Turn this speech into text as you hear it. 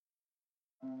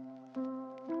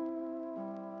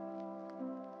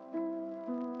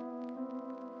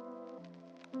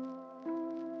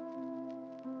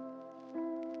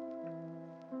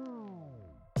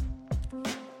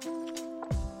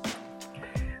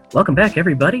Welcome back,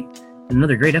 everybody.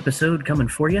 Another great episode coming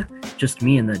for you. Just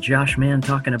me and the Josh Man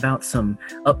talking about some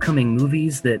upcoming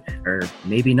movies that are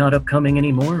maybe not upcoming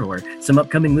anymore, or some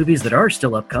upcoming movies that are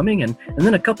still upcoming, and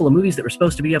then a couple of movies that were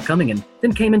supposed to be upcoming and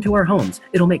then came into our homes.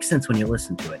 It'll make sense when you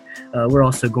listen to it. We're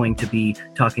also going to be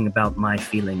talking about my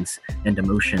feelings and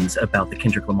emotions about the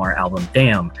Kendrick Lamar album,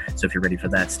 Damn. So if you're ready for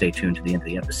that, stay tuned to the end of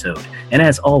the episode. And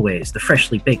as always, the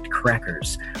freshly baked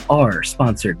crackers are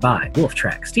sponsored by Wolf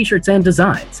Tracks T-shirts and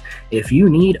designs. If you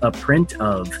need a print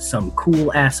of some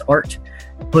cool ass art,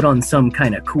 put on some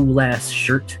kind of cool ass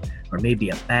shirt or maybe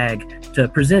a bag to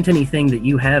present anything that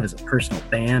you have as a personal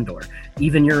band or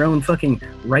even your own fucking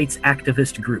rights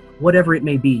activist group, whatever it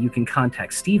may be, you can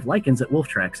contact Steve Likens at Wolf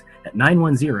Tracks at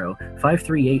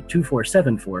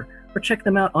 910-538-2474 or check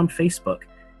them out on Facebook.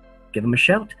 Give them a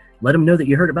shout, let them know that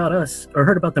you heard about us or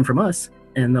heard about them from us,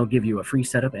 and they'll give you a free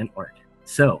setup and art.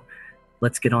 So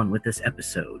let's get on with this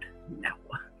episode now.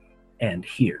 And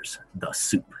here's the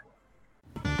soup.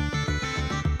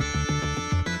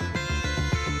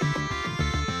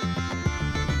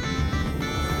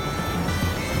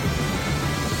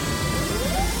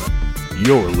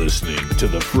 You're listening to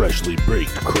the Freshly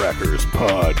Baked Crackers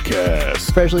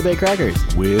podcast. Freshly Baked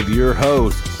Crackers. With your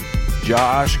hosts,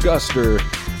 Josh Guster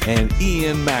and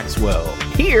Ian Maxwell.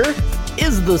 Here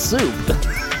is the soup.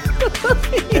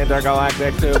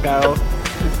 Intergalactic Tuco.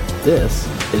 This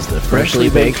is the Freshly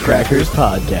Baked Crackers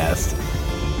podcast.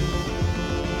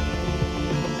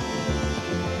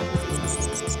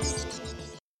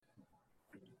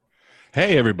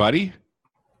 Hey, everybody.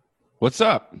 What's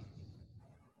up?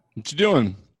 What you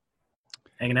doing?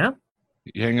 Hanging out?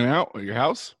 You hanging out at your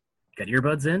house? Got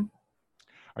earbuds in?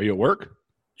 Are you at work? You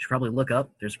should probably look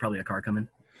up. There's probably a car coming.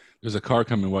 There's a car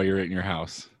coming while you're in your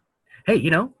house. Hey,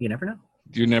 you never know.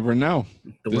 You never know.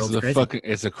 The world's crazy.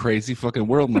 It's a crazy fucking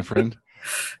world, my friend.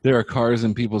 There are cars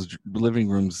in people's living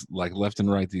rooms like left and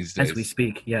right these days. As we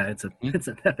speak, yeah, it's an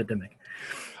epidemic.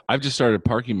 I've just started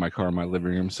parking my car in my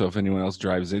living room, so if anyone else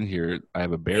drives in here, I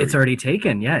have a barrier. It's already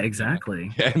taken. Yeah,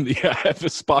 exactly. And yeah, the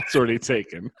spot's already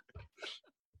taken.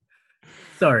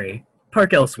 Sorry,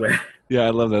 park elsewhere. Yeah, I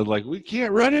love that. Like, we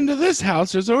can't run into this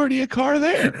house. There's already a car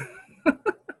there.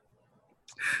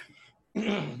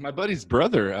 My buddy's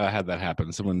brother had that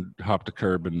happen. Someone hopped a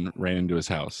curb and ran into his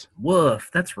house. Woof,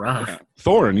 that's rough. Yeah.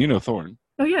 Thorne, you know Thorne.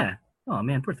 Oh, yeah. Oh,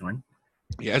 man, poor Thorne.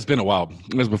 Yeah, it's been a while.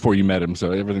 It was before you met him,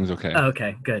 so everything's okay. Oh,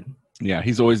 okay, good. Yeah,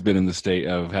 he's always been in the state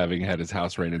of having had his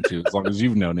house ran into as long as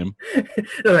you've known him.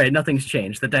 All right, nothing's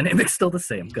changed. The dynamic's still the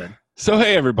same. Good. So,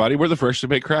 hey, everybody. We're the Freshly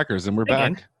Baked Crackers, and we're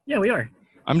back. Again. Yeah, we are.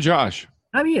 I'm Josh.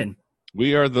 I'm Ian.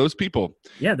 We are those people.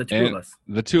 Yeah, the two of us.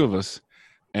 The two of us.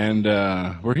 And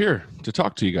we're here to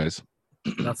talk to you guys.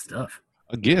 About stuff.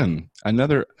 Again,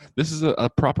 this is a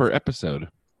proper episode.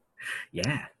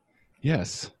 Yeah.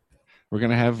 Yes. We're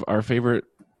going to have our favorite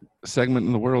segment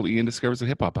in the world, Ian Discovers a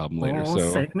Hip-Hop Album later. Oh,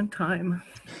 so segment time.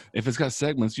 If it's got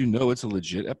segments, it's a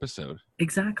legit episode.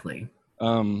 Exactly.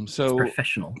 So it's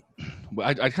professional.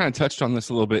 I kind of touched on this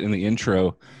a little bit in the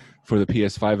intro for the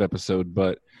PS5 episode,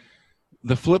 but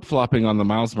the flip-flopping on the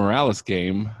Miles Morales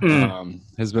game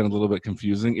has been a little bit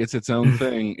confusing. It's its own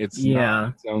thing. It's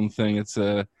not its own thing. It's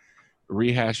a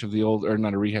rehash of the old, or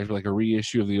not a rehash, but like a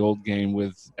reissue of the old game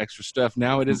with extra stuff.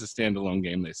 Now it is a standalone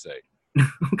game, they say.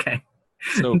 Okay.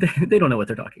 So they don't know what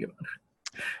they're talking about.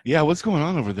 Yeah, what's going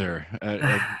on over there?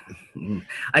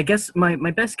 I guess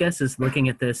my best guess is looking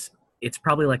at this, it's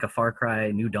probably like a Far Cry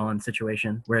New Dawn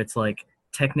situation where it's like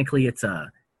technically it's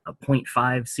a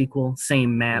 0.5 sequel,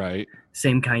 same map, right,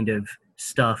 same kind of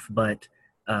stuff, but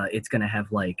it's going to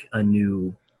have like a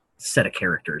new set of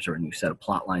characters or a new set of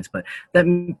plot lines. But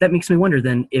that makes me wonder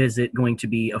then, is it going to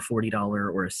be a $40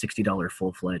 or a $60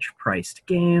 full-fledged priced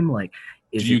game? Like,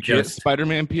 is do you it just get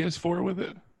Spider-Man PS4 with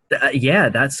it? Yeah,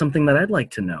 that's something that I'd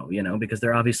like to know, because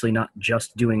they're obviously not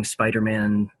just doing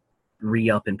Spider-Man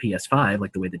re-up in PS5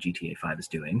 like the way the GTA 5 is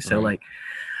doing. So, right.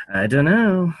 I don't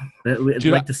know. I'd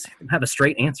like to have a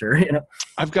straight answer.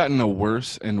 I've gotten a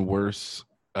worse and worse,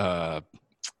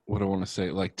 what do I want to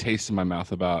say, like taste in my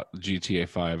mouth about GTA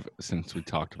 5 since we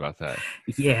talked about that.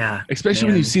 Yeah. Especially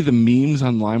when you see the memes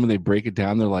online when they break it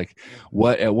down. They're like,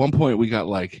 what? At one point we got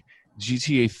like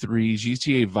GTA 3,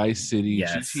 GTA Vice City,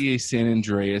 yes, GTA San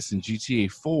Andreas, and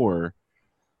GTA 4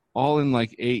 all in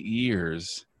like 8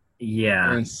 years.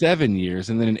 Yeah. Or in 7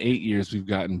 years, and then in 8 years we've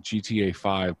gotten GTA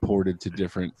 5 ported to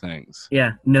different things.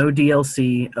 Yeah, no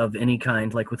DLC of any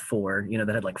kind like with 4,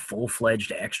 that had like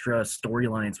full-fledged extra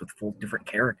storylines with full different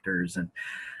characters,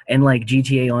 and like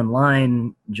GTA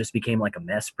Online just became like a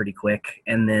mess pretty quick,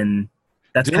 and then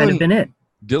that's kind of been it.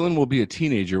 Dylan will be a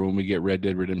teenager when we get Red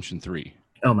Dead Redemption 3.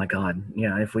 Oh my God.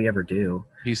 Yeah. If we ever do.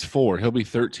 He's 4. He'll be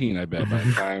 13, I bet,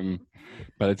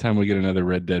 by the time we get another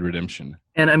Red Dead Redemption.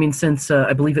 And I mean, since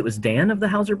I believe it was Dan of the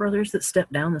Hauser brothers that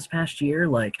stepped down this past year,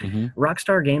 like Mm-hmm.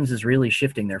 Rockstar Games is really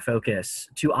shifting their focus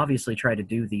to obviously try to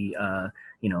do the,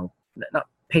 not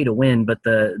pay to win, but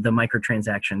the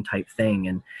microtransaction type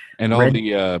thing. And all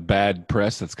the bad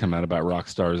press that's come out about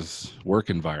Rockstar's work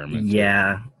environment.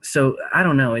 Yeah. So I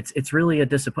don't know. It's really a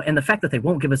disappointment. And the fact that they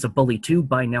won't give us a Bully 2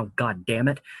 by now, God damn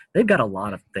it, they've got a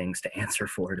lot of things to answer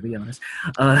for, to be honest.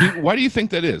 Why do you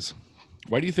think that is?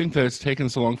 Why do you think that it's taken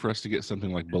so long for us to get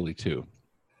something like Bully 2?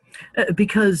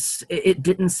 Because it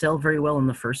didn't sell very well in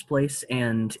the first place,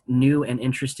 and new and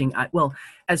interesting.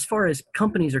 As far as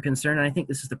companies are concerned, and I think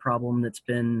this is the problem that's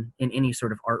been in any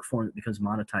sort of art form that becomes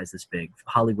monetized this big.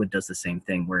 Hollywood does the same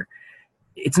thing, where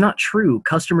it's not true.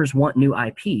 Customers want new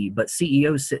IP, but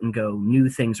CEOs sit and go, new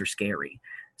things are scary.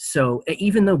 So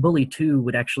even though Bully 2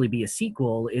 would actually be a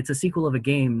sequel, it's a sequel of a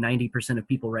game 90% of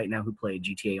people right now who play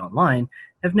GTA Online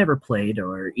have never played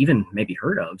or even maybe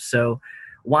heard of. So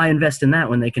why invest in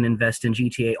that when they can invest in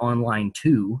GTA Online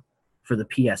 2 for the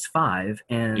PS5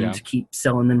 and keep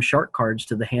selling them shark cards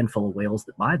to the handful of whales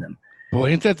that buy them? Boy,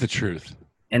 ain't that the truth?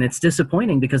 And it's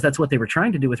disappointing because that's what they were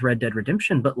trying to do with Red Dead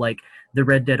Redemption, but like the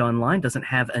Red Dead Online doesn't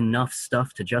have enough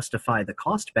stuff to justify the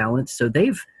cost balance, so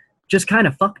they've just kind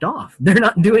of fucked off. They're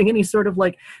not doing any sort of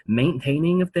like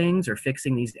maintaining of things or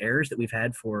fixing these errors that we've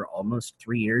had for almost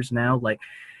 3 years now. Like,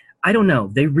 I don't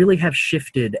know. They really have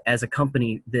shifted as a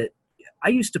company that I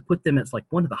used to put them as like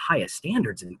one of the highest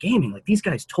standards in gaming. Like these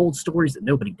guys told stories that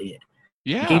nobody did.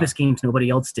 Yeah. Gave us games nobody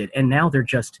else did. And now they're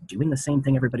just doing the same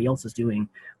thing everybody else is doing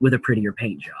with a prettier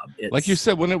paint job. Like you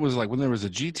said, when there was a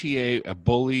GTA, a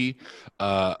Bully,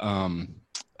 a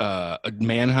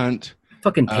Manhunt,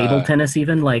 fucking table tennis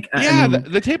even. Like, yeah, I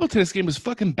mean, the table tennis game is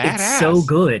fucking badass. It's so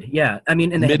good. Yeah. I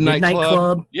mean, and the Midnight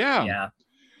Club. Yeah. Yeah.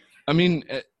 I mean,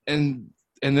 and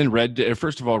then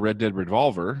first of all, Red Dead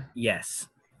Revolver. Yes.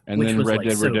 And then Red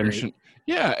Dead Redemption. So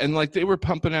yeah. And like they were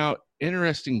pumping out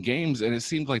interesting games, and it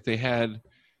seemed like they had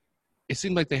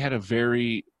a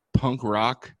very punk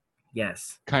rock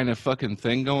kind of fucking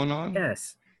thing going on.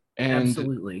 Yes. And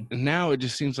absolutely. Now it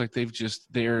just seems like they're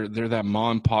that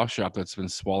mom and pop shop that's been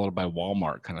swallowed by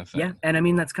Walmart kind of thing. Yeah, and I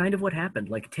mean that's kind of what happened.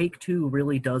 Like Take-Two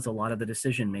really does a lot of the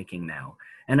decision making now,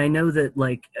 and I know that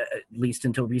like at least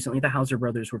until recently the Hauser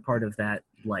brothers were part of that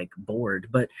like board,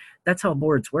 but that's how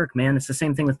boards work, man. It's the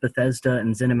same thing with Bethesda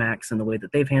and ZeniMax and the way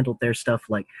that they've handled their stuff.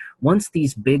 Like once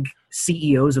these big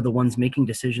CEOs are the ones making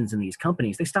decisions in these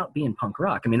companies, they stop being punk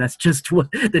rock. I mean that's just what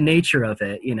the nature of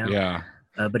it, you know. Yeah.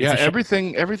 But yeah,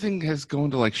 everything has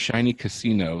gone to like shiny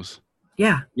casinos.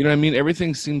 Yeah. You know what I mean?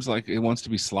 Everything seems like it wants to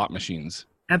be slot machines.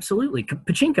 Absolutely.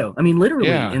 Pachinko. I mean, literally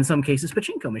in some cases,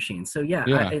 pachinko machines. So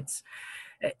yeah.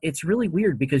 It's really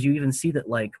weird because you even see that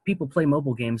like people play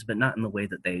mobile games, but not in the way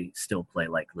that they still play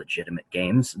like legitimate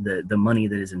games. The money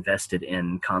that is invested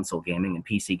in console gaming and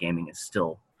PC gaming is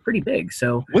still pretty big.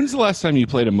 So when's the last time you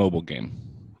played a mobile game?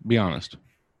 Be honest.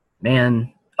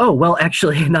 Man. Oh, well,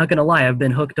 actually, not going to lie. I've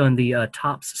been hooked on the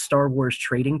Topps Star Wars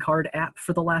trading card app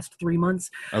for the last 3 months.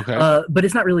 Okay. But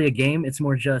it's not really a game. It's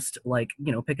more just like,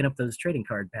 picking up those trading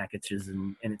card packages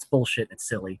and it's bullshit and it's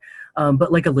silly.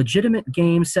 But like a legitimate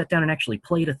game, sat down and actually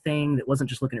played a thing that wasn't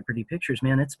just looking at pretty pictures,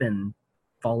 man, it's been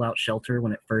Fallout Shelter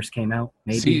when it first came out.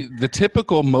 Maybe. See, the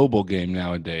typical mobile game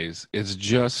nowadays is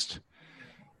just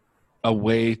a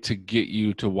way to get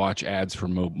you to watch ads for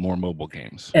more mobile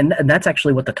games. And that's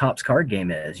actually what the Topps card game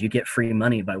is. You get free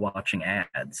money by watching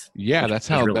ads. Yeah, that's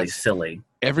how really silly.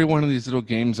 Every one of these little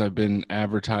games I've been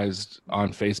advertised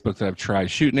on Facebook that I've tried,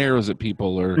 shooting arrows at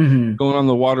people or going on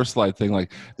the water slide thing,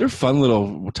 like they're fun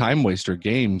little time waster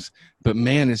games. But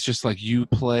man, it's just like you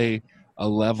play a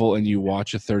level and you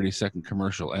watch a 30-second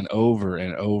commercial and over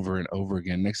and over and over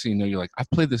again. Next thing you know, you're like,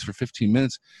 I've played this for 15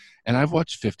 minutes and I've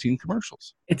watched 15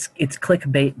 commercials. It's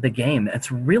clickbait the game.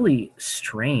 It's really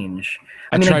strange.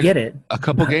 I mean, I get it. A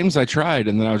couple games I tried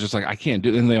and then I was just like, I can't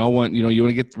do it. And they all want, you want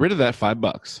to get rid of that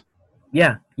 $5.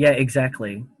 Yeah,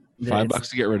 exactly. $5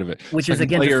 to get rid of it. Which is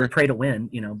again just pray to win,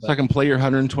 But. So I can play your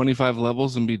 125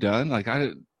 levels and be done.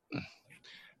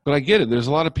 But I get it. There's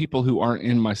a lot of people who aren't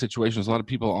in my situation. There's a lot of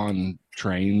people on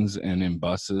trains and in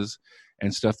buses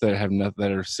and stuff that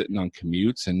that are sitting on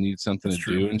commutes and need something to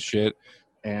do and shit.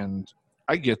 And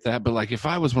I get that. But like, if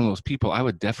I was one of those people, I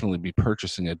would definitely be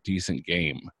purchasing a decent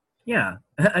game. Yeah.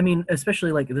 I mean,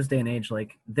 especially like this day and age,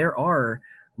 like there are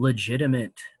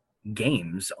legitimate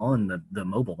games on the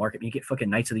mobile market. You get fucking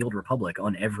Knights of the Old Republic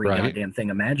on every Right. goddamn thing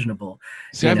imaginable.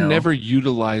 See, you I've know? never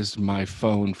utilized my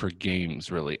phone for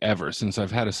games really ever since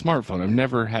I've had a smartphone. I've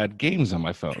never had games on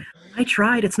my phone. I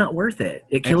tried. It's not worth it.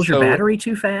 It kills so- your battery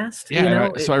too fast. Yeah, you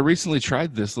know? so I recently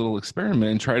tried this little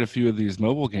experiment and tried a few of these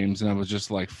mobile games, and I was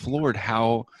just like floored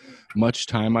how much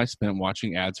time I spent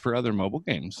watching ads for other mobile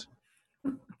games.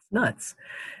 It's nuts.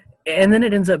 And then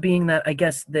it ends up being that I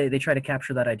guess they try to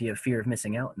capture that idea of fear of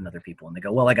missing out in other people, and they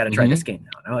go, "Well, I got to try this game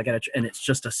now. I got to," and it's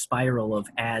just a spiral of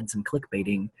ads and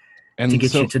clickbaiting And to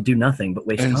get so, you to do nothing but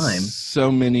waste and time.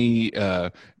 so many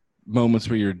moments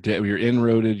where you're dead, where you're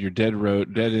inroaded, you're dead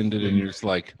ended, and you're just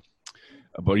like,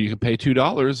 but you can pay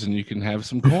 $2 and you can have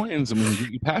some coins, and we can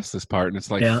get you past this part. And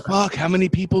it's like, Yeah. fuck, how many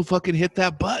people fucking hit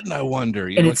that button? I wonder.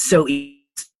 You And know, it's so easy,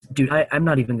 dude. I'm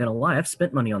not even gonna lie. I've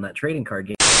spent money on that trading card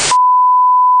game.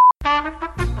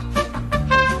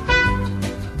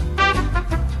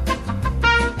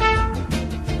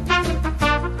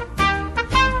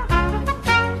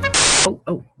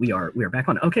 Oh, we are back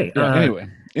on. Okay. yeah,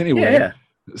 anyway. Yeah.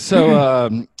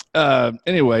 So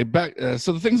anyway, back.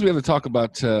 So the things we have to talk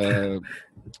about.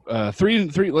 Three.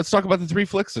 Let's talk about the three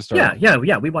flicks to start.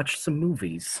 Yeah. We watched some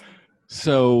movies.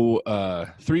 So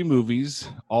 3 movies.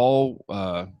 All.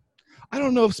 I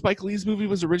don't know if Spike Lee's movie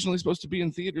was originally supposed to be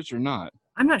in theaters or not.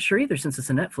 I'm not sure either, since it's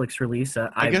a Netflix release.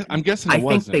 I'm guessing. I It think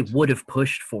wasn't. they would have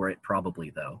pushed for it, probably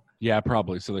though, Yeah,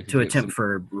 probably. So they could to get attempt some-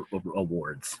 for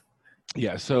awards.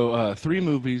 Yeah. So 3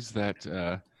 movies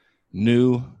that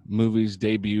new movies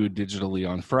debuted digitally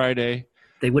on Friday.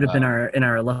 They would have been in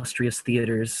our illustrious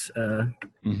theaters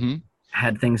Mm-hmm.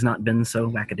 had things not been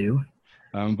so wackadoo.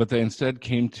 But they instead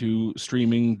came to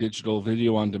streaming, digital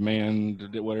video on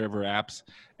demand, whatever apps.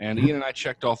 And Ian and I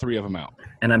checked all 3 of them out.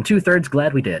 And I'm 2/3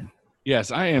 glad we did. Yes,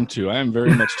 I am too. I am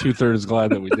very much 2/3 glad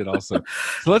that we did also.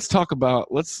 So let's talk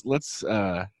about let's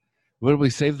what do we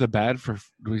save the bad for?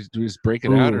 Do we just break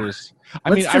it out, or is,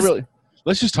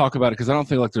 let's just talk about it because I don't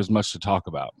feel like there's much to talk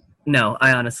about. No,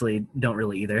 I honestly don't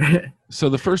really either. So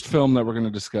the first film that we're going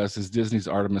to discuss is Disney's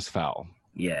Artemis Fowl.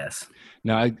 Yes.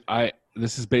 Now, I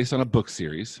this is based on a book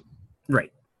series,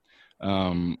 Right.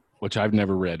 which I've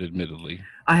never read, admittedly.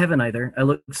 I haven't either. I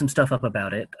looked some stuff up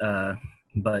about it,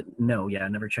 but no, I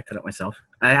never checked it out myself.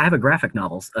 I have a graphic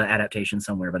novels adaptation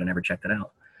somewhere, but I never checked it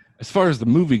out. As far as the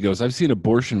movie goes, I've seen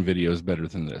abortion videos better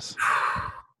than this.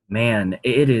 Man,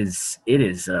 it is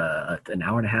an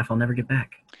hour and a half I'll never get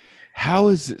back. How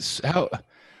is it? How?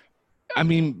 I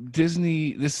mean,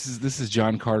 Disney. This is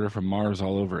John Carter from Mars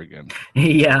all over again.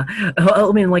 Yeah. Well,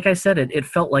 I mean, like I said, it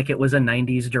felt like it was a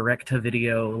 90s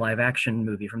direct-to-video live-action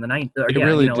movie from the 90s. It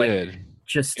really did.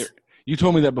 Just... You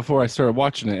told me that before I started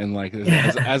watching it, and like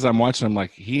as I'm watching, I'm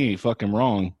like, he ain't fucking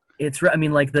wrong. I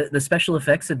mean, like the special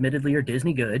effects admittedly are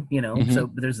Disney good, Mhm. so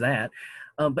there's that.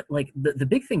 But like the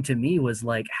big thing to me was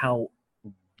like how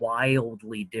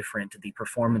wildly different the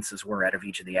performances were out of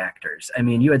each of the actors. I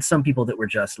mean, you had some people that were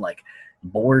just like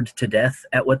bored to death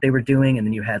at what they were doing, and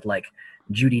then you had like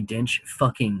Judi Dench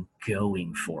fucking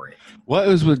going for it. What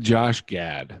was with Josh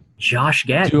Gad? Josh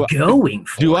Gad Do I- going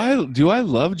for it. Do I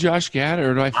love Josh Gad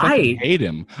or do I fucking hate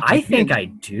him? I think I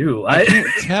do. I can't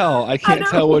tell. I can't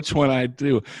tell know. which one I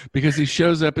do because he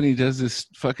shows up and he does this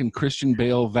fucking Christian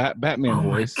Bale Batman Oh my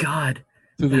voice god.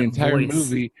 through the that entire voice.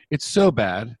 movie. It's so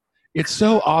bad. It's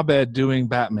so Abed doing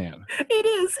Batman. It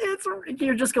is.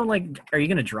 You're just going like, are you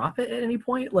gonna drop it at any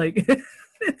point? Like,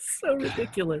 it's so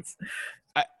ridiculous.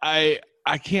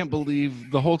 I can't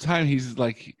believe the whole time he's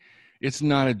like, it's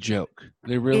not a joke.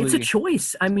 They really. It's a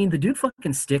choice. I mean, the dude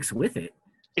fucking sticks with it.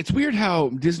 It's weird how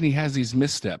Disney has these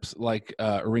missteps, like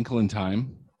A Wrinkle in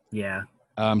Time, Yeah.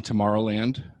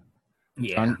 Tomorrowland,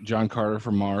 Yeah. John Carter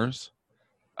from Mars,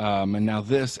 and now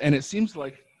this. And it seems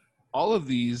like all of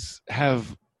these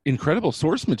have incredible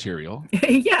source material.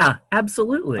 Yeah.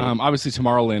 Absolutely. Obviously,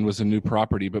 Tomorrowland was a new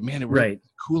property, but man, it was Right. a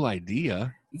cool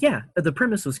idea. Yeah. The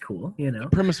premise was cool. The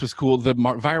premise was cool. The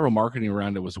viral marketing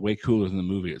around it was way cooler than the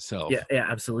movie itself. Yeah. Yeah.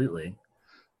 Absolutely.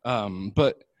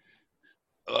 But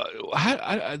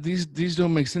these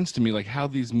don't make sense to me. Like how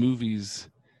these movies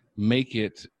make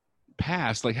it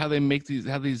past, like how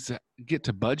these get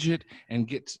to budget and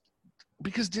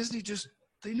because Disney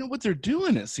they know what they're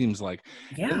doing. It seems like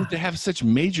Yeah. they have such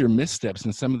major missteps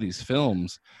in some of these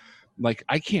films. Like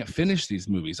I can't finish these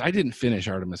movies. I didn't finish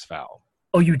Artemis Fowl.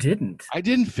 Oh, you didn't. I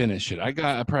didn't finish it. I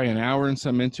got probably an hour and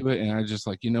some into it, and I just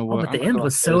like, you know Oh, what? but the end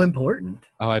was so important.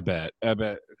 Oh, I bet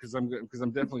because I'm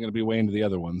definitely going to be way into the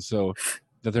other ones, so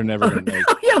that they're never going to make.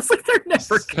 Oh, yeah. I was like, they're never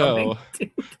So- coming.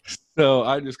 Dude. So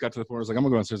I just got to the point where I was like, I'm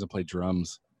going to go downstairs and play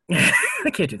drums. I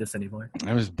can't do this anymore.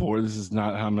 I was bored. This is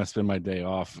not how I'm gonna spend my day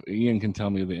off. Ian can tell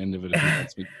me the end of it if he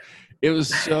wants me. It was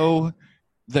so.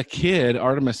 The kid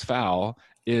Artemis Fowl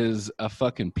is a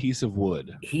fucking piece of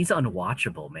wood. He's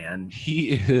unwatchable, man.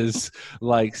 He is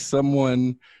like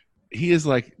someone. He is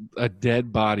like a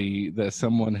dead body that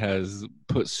someone has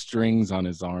put strings on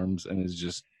his arms and is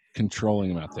just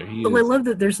controlling him out there. Well, I love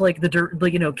that there's like Kenneth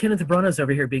Branagh's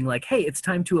over here being like, "Hey, it's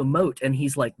time to emote," and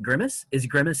he's like, "Grimace? Is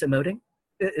Grimace emoting?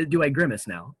 Do I grimace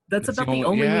now?" That's about the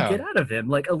only we get out of him,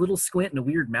 like a little squint and a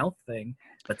weird mouth thing.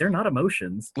 But they're not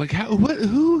emotions. Like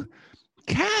who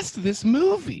cast this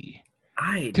movie?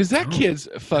 Because that kid's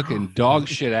a fucking dog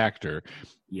shit actor.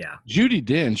 Yeah, Judi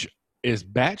Dench is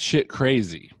batshit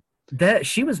crazy.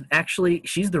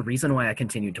 She's the reason why I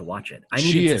continued to watch it. I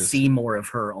needed to see more of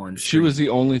her on screen. She was the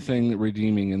only thing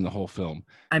redeeming in the whole film.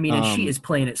 I mean, and she is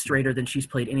playing it straighter than she's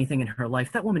played anything in her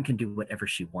life. That woman can do whatever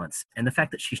she wants. And the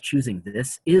fact that she's choosing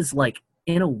this is like,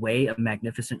 in a way, a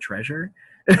magnificent treasure.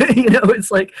 It's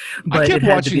like, but I kept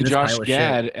watching Josh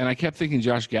Gad, and I kept thinking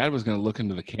Josh Gad was going to look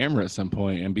into the camera at some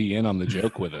point and be in on the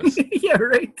joke with us. Yeah,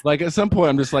 right. Like at some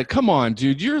point, I'm just like, come on,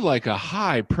 dude, you're like a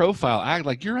high profile act.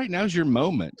 Like you're right now's your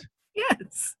moment.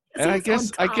 Yes. And I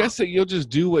guess that you'll just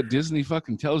do what Disney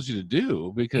fucking tells you to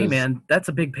do because. Hey man, that's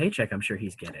a big paycheck. I'm sure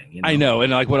he's getting. I know,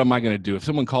 and like, what am I going to do if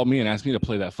someone called me and asked me to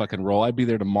play that fucking role? I'd be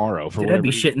there tomorrow for. Dude, I'd be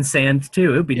shitting sand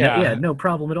too. It'd be no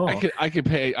problem at all. I could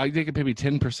pay. They could pay me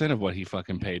 10% of what he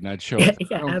fucking paid, and I'd show up.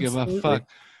 I don't give a fuck.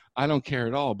 I don't care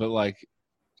at all. But like,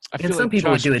 I feel some like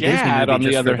people Josh would do a Disney movie on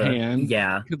the other hand,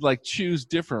 could like choose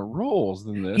different roles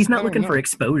than this. He's not looking for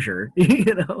exposure,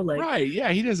 like right?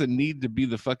 Yeah, he doesn't need to be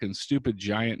the fucking stupid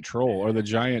giant troll or the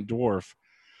giant dwarf.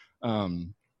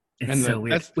 It's so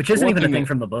weird. Which isn't even a thing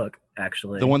from the book,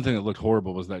 actually. The one thing that looked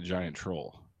horrible was that giant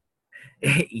troll.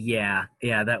 yeah,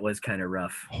 that was kind of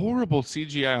rough. Horrible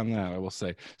CGI on that, I will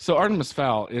say. So Artemis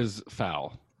Fowl is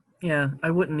foul. Yeah, I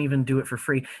wouldn't even do it for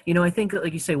free. I think that,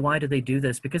 like you say, why did they do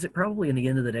this? Because it probably, in the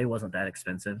end of the day, wasn't that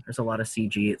expensive. There's a lot of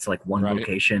CG. It's like one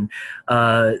location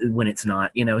when it's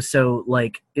not, So,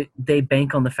 like, they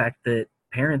bank on the fact that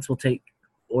parents will take,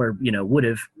 or,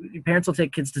 parents will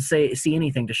take kids to see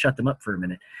anything to shut them up for a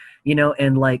minute.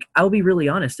 And, like, I'll be really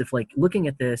honest. If, like, looking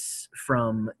at this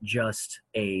from just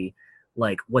a,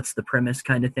 like, what's the premise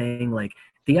kind of thing, like,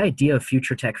 the idea of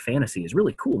future tech fantasy is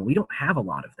really cool, and we don't have a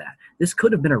lot of that. This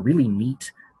could have been a really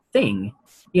neat thing,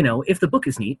 if the book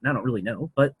is neat, and I don't really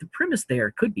know, but the premise there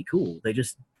could be cool. They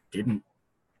just didn't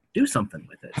do something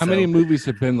with it. How many movies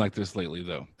have been like this lately,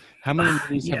 though? How many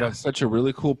movies have such a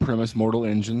really cool premise, Mortal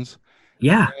Engines?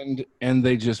 Yeah. And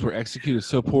they just were executed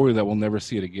so poorly that we'll never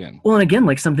see it again. Well, and again,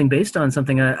 like something based on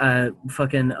something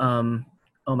fucking,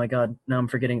 oh my God, now I'm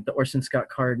forgetting the Orson Scott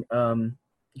Card,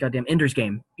 goddamn Ender's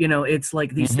Game. It's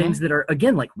like these things that are,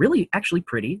 again, like really actually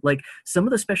pretty. Like some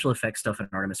of the special effects stuff in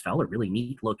Artemis Fowl are really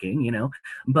neat looking,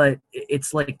 but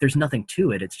it's like there's nothing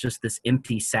to it. It's just this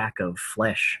empty sack of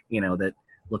flesh, that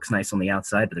looks nice on the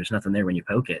outside, but there's nothing there when you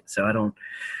poke it. So I don't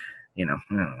know.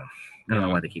 I don't know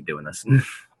why they keep doing this.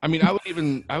 I mean, I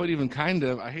would even kind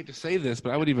of, I hate to say this,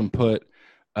 but I would even put,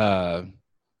 there's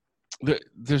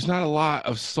not a lot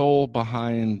of soul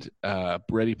behind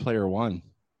Ready Player One.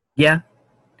 Yeah.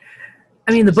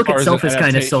 I mean, the book itself is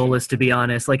kind of soulless, to be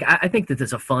honest. Like, I think that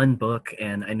it's a fun book,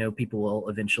 and I know people will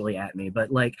eventually at me,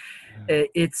 but like,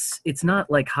 it's not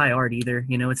like high art either.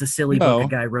 It's a silly book a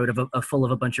guy wrote full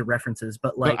of a bunch of references.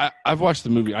 But like, I've watched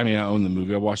the movie. I mean, I own the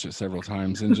movie. I watched it several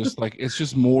times, and just like it's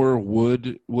just more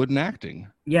wooden acting.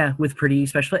 Yeah, with pretty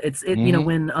special.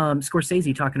 When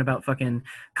Scorsese talking about fucking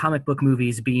comic book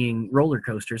movies being roller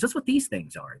coasters, that's what these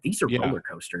things are. These are roller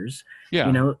coasters.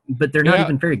 Yeah, but they're not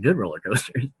even very good roller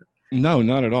coasters. No,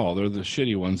 not at all. They're the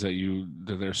shitty ones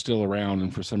that they're still around,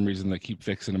 and for some reason they keep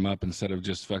fixing them up instead of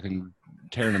just fucking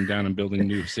tearing them down and building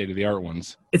new state-of-the-art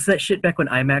ones. It's that shit back when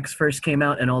IMAX first came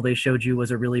out, and all they showed you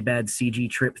was a really bad CG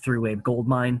trip through a gold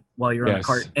mine while you're on a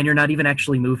cart, and you're not even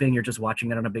actually moving. You're just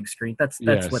watching it on a big screen. That's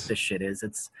what this shit is.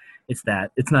 It's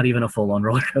that. It's not even a full-on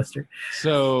roller coaster.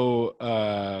 So,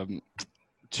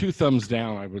 2 thumbs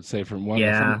down, I would say, from one.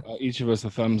 From, each of us a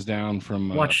thumbs down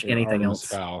from watch anything else.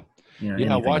 Foul.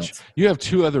 Watch. You have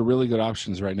 2 other really good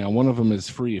options right now. One of them is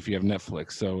free if you have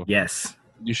Netflix. So yes,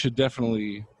 you should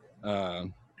definitely.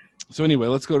 So anyway,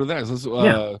 let's go to that.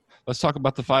 Let's talk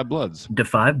about The Five Bloods. The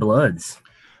Five Bloods.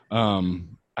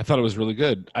 I thought it was really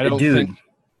good.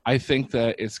 I think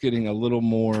that it's getting a little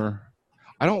more.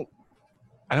 I don't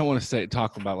want to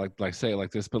talk about say it like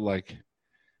this, but like,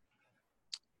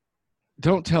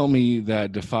 don't tell me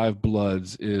that The Five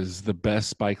Bloods is the best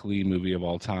Spike Lee movie of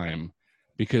all time.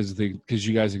 Because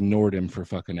you guys ignored him for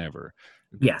fucking ever.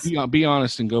 Yes, Be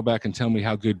honest and go back and tell me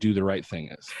how good Do the Right Thing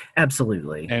is.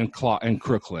 absolutely. And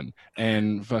Crooklyn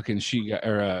and fucking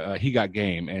He Got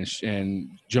Game and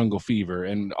Jungle Fever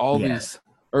and all these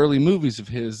early movies of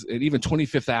his, and even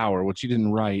 25th Hour, which he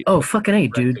didn't write. Oh, fucking A,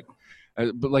 dude.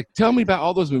 But like, tell me about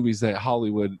all those movies that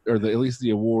Hollywood, or at least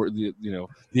the award,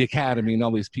 the Academy and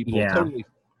all these people totally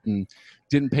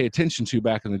didn't pay attention to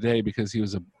back in the day because he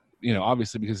was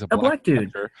obviously because of a black dude.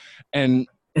 Actor. And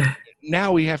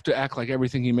now we have to act like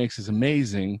everything he makes is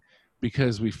amazing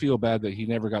because we feel bad that he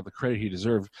never got the credit he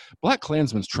deserved. Black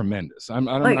Klansman's tremendous. I'm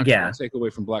not going to take away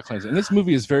from Black Klansman. And this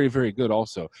movie is very, very good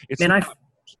also. It's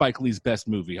Spike Lee's best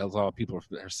movie, as a lot of people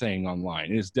are saying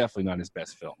online. It is definitely not his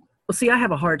best film. Well, see,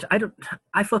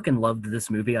 I fucking loved this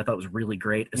movie. I thought it was really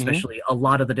great, especially a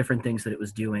lot of the different things that it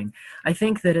was doing. I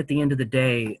think that at the end of the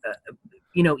day,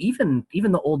 even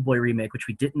the Old Boy remake, which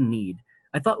we didn't need,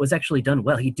 I thought was actually done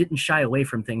well. He didn't shy away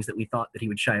from things that we thought that he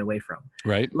would shy away from.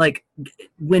 Right. Like,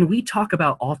 when we talk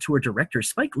about auteur directors,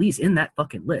 Spike Lee's in that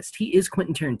fucking list. He is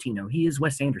Quentin Tarantino. He is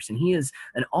Wes Anderson. He is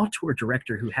an auteur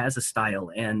director who has a style,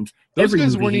 and those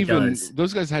guys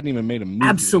those guys hadn't even made a movie.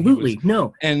 Absolutely.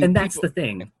 No. And that's the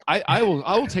thing. I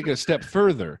will take it a step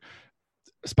further.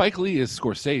 Spike Lee is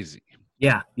Scorsese.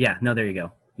 Yeah. No, there you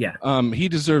go. Yeah. He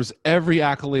deserves every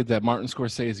accolade that Martin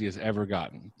Scorsese has ever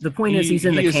gotten. The point is he's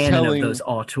in the canon of those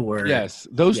auteur. Yes.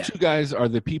 Those two guys are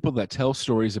the people that tell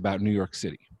stories about New York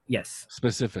City. Yes.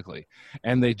 Specifically.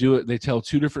 And they do it. They tell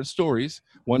two different stories.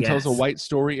 One tells a white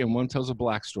story and one tells a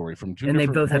black story from two different points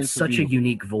of view. And they both have such a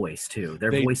unique voice too.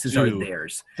 Their voices are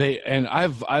theirs.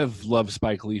 I've loved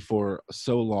Spike Lee for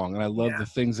so long, and I love the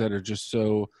things that are just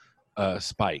so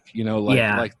Spike,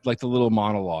 like the little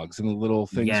monologues and the little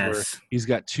things where he's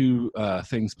got two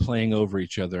things playing over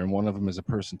each other, and one of them is a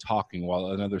person talking while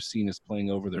another scene is playing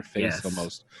over their face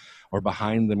almost, or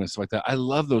behind them and stuff like that. I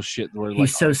love those shit where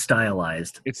he's so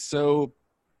stylized. It's so.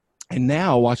 And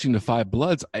now watching The Five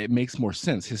Bloods, it makes more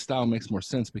sense. His style makes more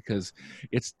sense because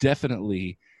it's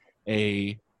definitely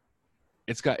it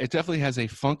definitely has a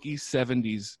funky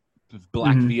 70s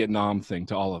Black Vietnam thing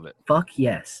to all of it. Fuck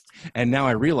yes. And now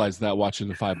I realize that watching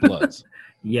The Five Bloods.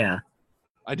 Yeah.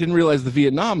 I didn't realize the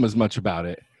Vietnam was much about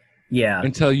it. Yeah.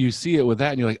 Until you see it with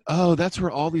that and you're like, oh, that's where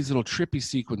all these little trippy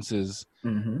sequences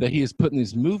that he has put in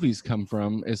these movies come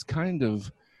from, is kind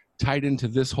of tied into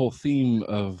this whole theme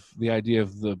of the idea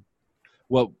of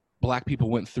what Black people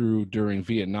went through during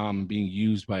Vietnam being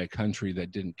used by a country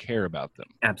that didn't care about them.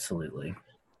 Absolutely.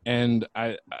 And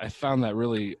I found that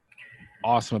really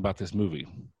awesome about this movie.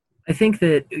 I think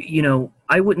that,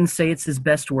 I wouldn't say it's his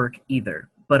best work either,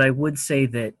 but I would say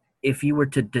that if you were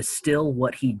to distill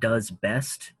what he does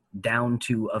best down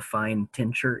to a fine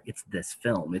tincture, it's this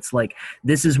film. It's like,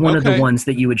 this is one of the ones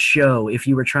that you would show if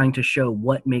you were trying to show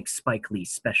what makes Spike Lee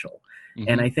special.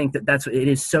 And I think it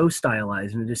is so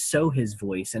stylized, and it is so his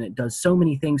voice, and it does so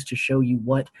many things to show you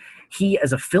what he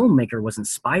as a filmmaker was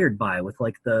inspired by, with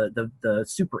like the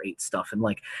Super 8 stuff, and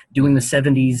like doing the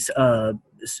 70s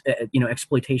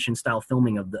exploitation style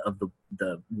filming of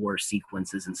the war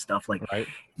sequences and stuff. Like,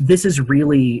 this is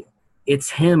really,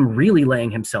 it's him really laying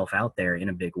himself out there in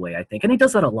a big way, I think. And he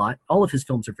does that a lot. All of his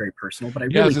films are very personal, but I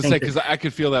really think because I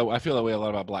could feel that. I feel that way a lot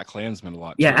about Black Klansman a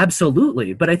lot. Yeah,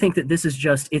 absolutely. But I think that this is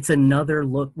it's another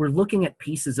look. We're looking at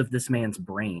pieces of this man's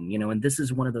brain, and this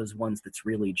is one of those ones that's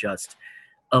really just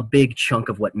a big chunk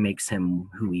of what makes him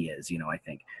who he is, I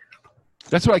think.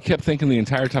 That's what I kept thinking the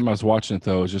entire time I was watching it,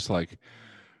 though. It was just like,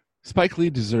 Spike Lee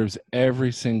deserves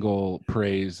every single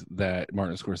praise that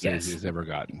Martin Scorsese has ever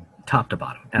gotten. Top to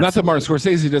bottom. Absolutely. Not that Martin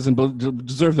Scorsese doesn't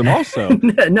deserve them also.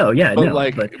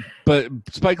 But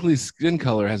Spike Lee's skin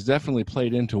color has definitely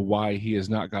played into why he has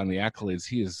not gotten the accolades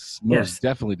he is most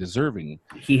definitely deserving.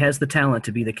 He has the talent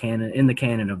to be the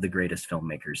canon of the greatest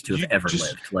filmmakers to have ever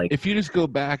lived. Like, if you just go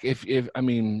back, I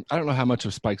don't know how much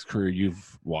of Spike's career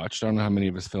you've watched. I don't know how many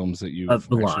of his films that you've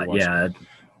a lot, watched. Yeah.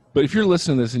 But if you're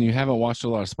listening to this and you haven't watched a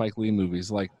lot of Spike Lee movies,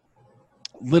 like,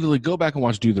 literally go back and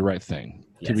watch Do the Right Thing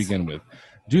to begin with.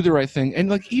 Do the Right Thing. And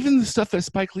like, even the stuff that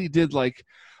Spike Lee did, like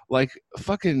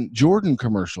fucking Jordan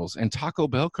commercials and Taco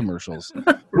Bell commercials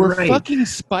were fucking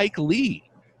Spike Lee.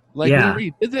 Like, whenever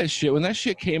he did that shit, when that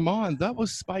shit came on, that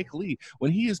was Spike Lee.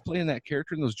 When he is playing that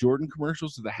character in those Jordan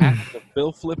commercials with the hat, the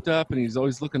bill flipped up, and he's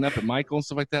always looking up at Michael and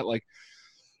stuff like that, like,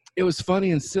 it was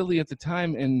funny and silly at the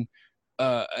time, and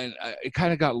it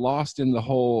kind of got lost in the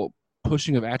whole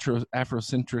pushing of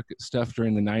Afrocentric stuff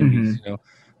during the 90s,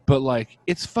 But like,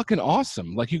 it's fucking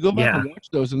awesome. Like, you go back and watch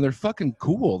those, and they're fucking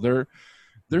cool. They're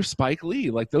Spike Lee.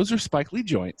 Like, those are Spike Lee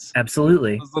joints.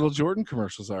 Absolutely. Those little Jordan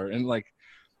commercials are, and like,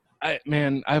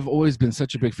 I've always been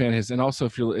such a big fan of his. And also,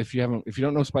 if you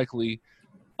don't know Spike Lee,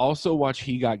 Also watch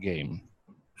He Got Game.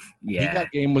 Yeah. He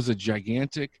Got Game was a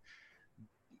gigantic,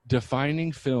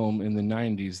 defining film in the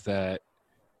 90s that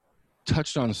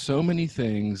touched on so many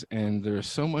things, and there's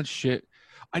so much shit.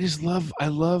 I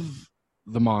love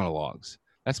the monologues.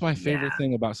 That's my favorite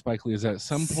thing about Spike Lee, is that at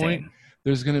some point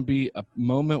there's going to be a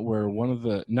moment where one of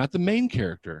the, not the main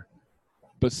character,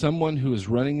 but someone who is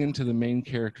running into the main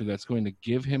character that's going to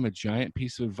give him a giant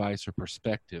piece of advice or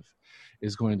perspective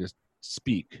is going to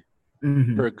speak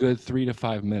for a good 3 to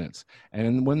 5 minutes.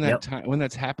 And when that time, when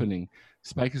that's happening,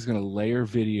 Spike is going to layer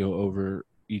video over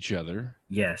each other.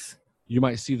 Yes. You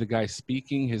might see the guy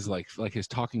speaking, his like his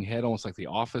talking head, almost like The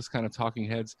Office kind of talking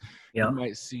heads. Yeah. You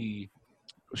might see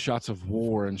shots of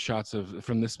war and shots of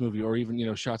from this movie, or even, you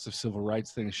know, shots of civil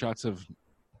rights things, shots of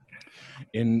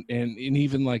and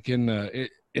even like in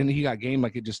He Got Game,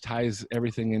 like it just ties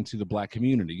everything into the black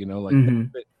community, you know, like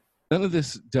none of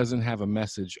this doesn't have a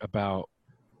message about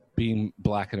being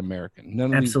black and American.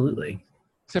 None of Absolutely. These,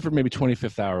 except for maybe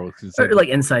 25th Hour, or like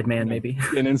Inside Man, maybe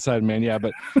an Inside Man, yeah,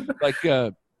 but like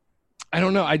I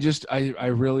don't know. I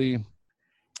really,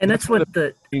 and that's what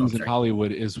the things in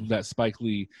Hollywood is, that Spike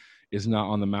Lee is not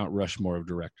on the Mount Rushmore of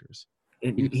directors.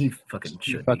 He fucking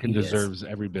should. He fucking deserves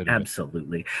every bit of it.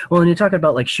 Absolutely. Well, and you're talking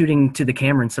about like shooting to the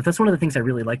camera and stuff. That's one of the things I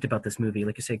really liked about this movie.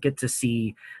 Like I said, get to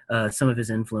see some of his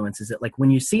influences. That like when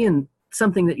you see in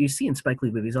something that you see in Spike Lee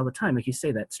movies all the time, like you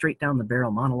say, that straight down the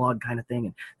barrel monologue kind of thing,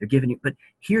 and they're giving you. But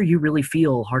here you really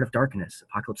feel Heart of Darkness,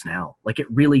 Apocalypse Now. Like it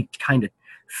really kind of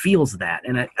feels that,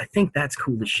 and I think that's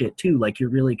cool as shit too. Like you're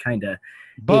really kind of,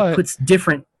 it puts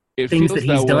different things that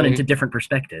he's done into different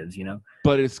perspectives, you know.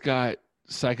 But it's got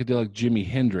psychedelic Jimi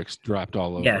Hendrix dropped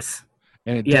all over. Yes.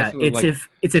 And it it's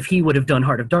like, if he would have done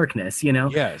Heart of Darkness, you know.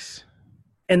 Yes.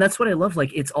 And that's what I love.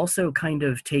 Like it's also kind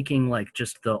of taking like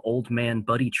just the old man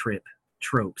buddy trip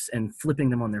tropes and flipping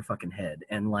them on their fucking head.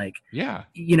 And like, yeah,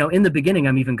 you know, in the beginning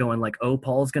I'm even going like, oh,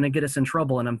 Paul's gonna get us in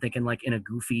trouble, and I'm thinking like in a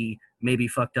goofy, maybe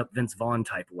fucked up Vince Vaughn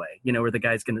type way, you know, where the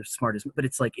guy's gonna smart as, but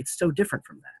it's like it's so different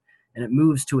from that, and it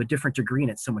moves to a different degree,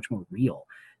 and it's so much more real.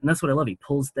 And that's what I love. He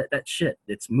pulls that shit.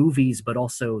 It's movies, but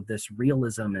also this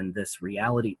realism and this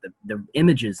reality, the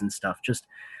images and stuff, just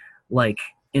like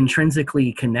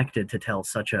intrinsically connected to tell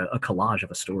such a collage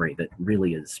of a story that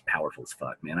really is powerful as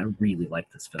fuck, man. I really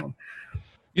like this film.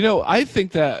 You know, I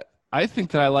think that I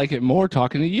like it more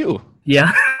talking to you.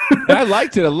 Yeah. I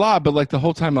liked it a lot, but like the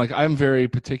whole time, like I'm very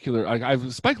particular. Like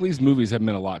Spike Lee's movies have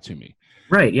meant a lot to me.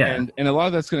 Right, yeah. And a lot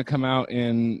of that's going to come out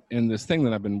in this thing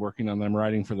that I've been working on, that I'm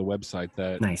writing for the website,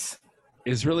 that nice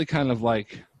is really kind of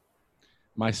like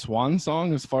my swan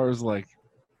song, as far as like,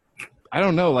 I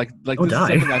don't know, like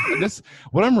this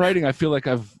what I'm writing, I feel like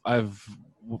I've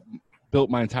built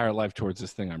my entire life towards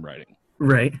this thing I'm writing.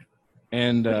 Right.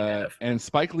 And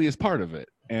Spike Lee is part of it.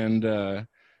 And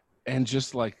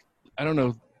just like, I don't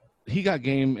know, He Got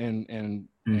Game and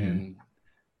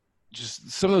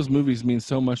just some of those movies mean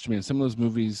so much to me, and some of those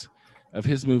movies, of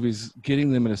his movies,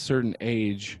 getting them at a certain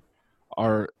age,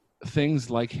 are things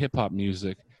like hip-hop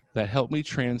music that help me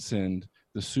transcend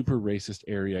the super racist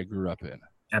area I grew up in.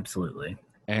 Absolutely.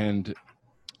 And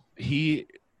he,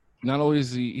 not only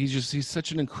is he's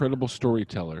such an incredible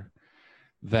storyteller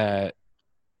that,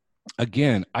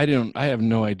 again, I have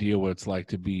no idea what it's like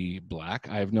to be black.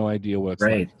 I have no idea what it's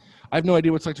like. I have no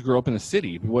idea what it's like to grow up in a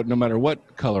city, no matter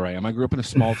what color I am. I grew up in a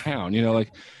small town, you know,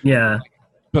 like, yeah.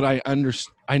 But I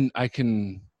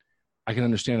can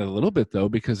understand it a little bit though,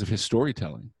 because of his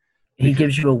storytelling. He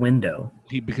gives you a window.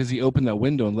 Because he opened that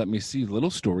window and let me see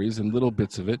little stories and little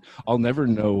bits of it. I'll never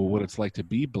know what it's like to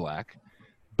be black,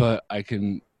 but I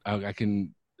can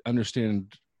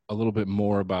understand a little bit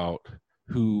more about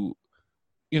who,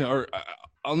 you know, or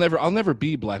I'll never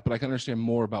be black, but I can understand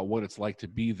more about what it's like to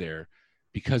be there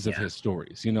because of his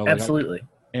stories, you know. Like absolutely.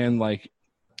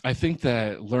 I think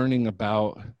that learning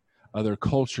about other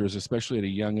cultures, especially at a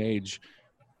young age,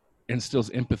 instills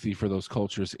empathy for those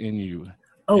cultures in you.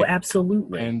 Oh,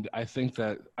 absolutely. And I think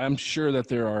that, I'm sure that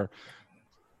there are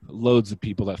loads of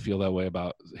people that feel that way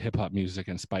about hip hop music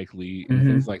and Spike Lee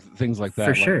and things like that.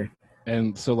 For sure.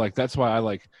 And so like, that's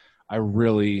why I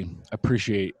really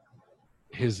appreciate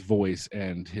his voice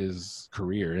and his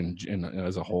career and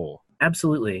as a whole.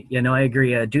 Absolutely. Yeah, no, I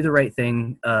agree. Do the Right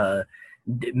Thing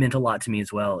meant a lot to me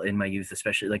as well in my youth,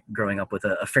 especially like growing up with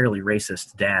a fairly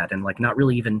racist dad and like not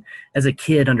really even as a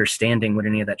kid understanding what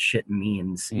any of that shit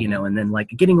means, you know, and then like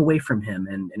getting away from him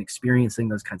and experiencing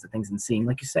those kinds of things and seeing,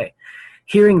 like you say,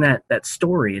 hearing that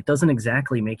story. It doesn't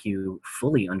exactly make you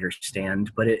fully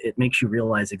understand, but it makes you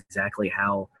realize exactly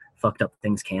how fucked up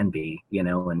things can be, you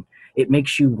know, and it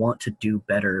makes you want to do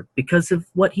better because of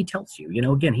what he tells you. You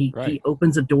know, again, he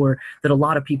opens a door that a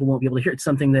lot of people won't be able to hear. It's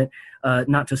something that,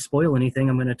 not to spoil anything,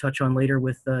 I'm going to touch on later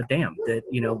with Damn, that,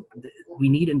 you know, we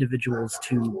need individuals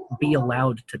to be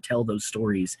allowed to tell those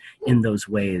stories in those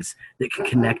ways that can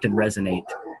connect and resonate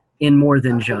in more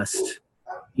than just,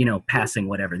 you know, passing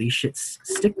whatever. These shits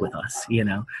stick with us, you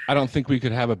know. I don't think we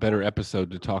could have a better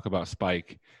episode to talk about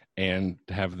Spike and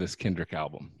have this Kendrick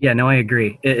album. Yeah, no, I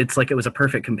agree. It's like it was a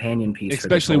perfect companion piece.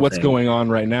 Especially what's going on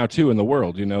right now, too, in the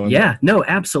world, you know? Yeah, no,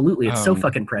 absolutely. It's so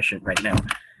fucking prescient right now.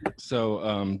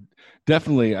 So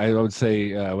definitely, I would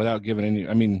say, without giving any,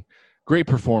 I mean, great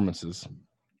performances.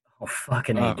 Oh,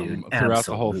 fucking A, dude. Throughout absolutely.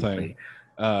 the whole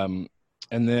thing.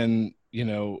 And then, you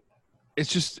know,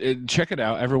 it's just, check it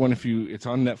out. Everyone, it's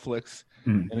on Netflix,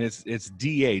 and it's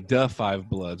DA, Duh Five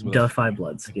Bloods. Duh Five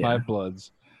Bloods, yeah. Five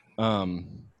Bloods.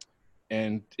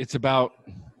 And it's about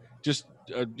just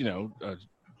you know, a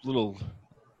little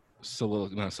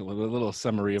little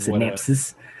summary of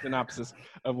synopsis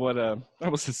of what I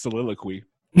was a soliloquy.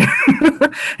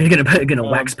 You're gonna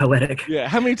wax poetic. Yeah.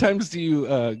 How many times do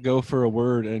you go for a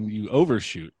word and you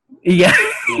overshoot? Yeah.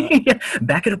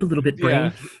 Back it up a little bit,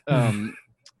 brain. Yeah.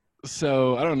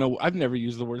 So I don't know. I've never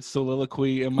used the word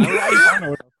soliloquy in my life. I don't know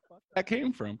where the fuck that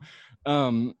came from.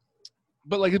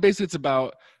 But like basically, it's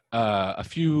about a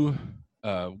few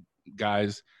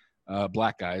guys,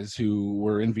 black guys who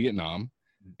were in Vietnam,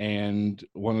 and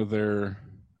one of the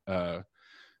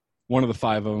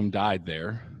five of them died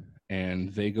there,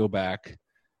 and they go back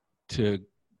to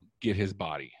get his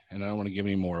body. And I don't want to give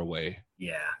any more away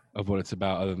of what it's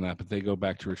about other than that, but they go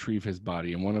back to retrieve his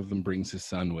body, and one of them brings his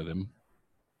son with him.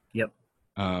 Yep.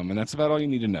 And that's about all you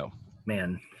need to know.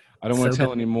 Man. I don't want to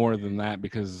tell any more than that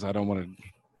because we don't want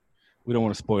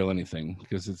to spoil anything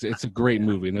because it's a great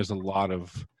movie, and there's a lot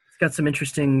of... It's got some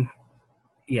interesting...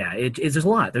 Yeah, there's a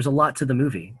lot. There's a lot to the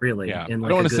movie, really. Yeah. In like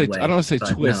I don't want to say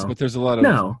twist, but there's a lot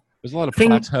of... There's a lot of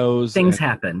plateaus. Things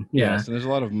happen. Yeah. Yes, and there's a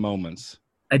lot of moments.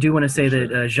 I do want to say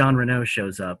that Jean Reno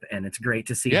shows up, and it's great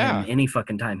to see him any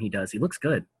fucking time he does. He looks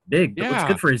good. Big. But looks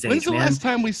good for his age, When's the last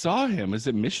time we saw him? Is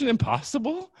it Mission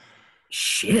Impossible?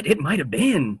 Shit, it might have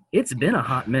been. It's been a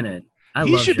hot minute.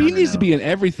 He needs to be in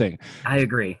everything. I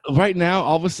agree. Right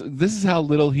now, this is how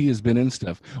little he has been in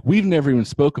stuff. We've never even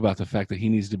spoke about the fact that he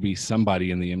needs to be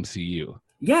somebody in the MCU.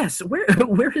 Yes,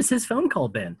 where has his phone call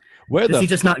been? Does he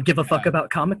just not give a fuck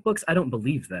about comic books? I don't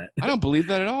believe that. I don't believe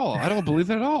that at all.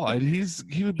 He was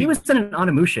in an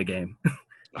Onimusha game.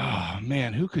 Oh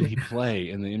man, who could he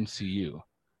play in the MCU?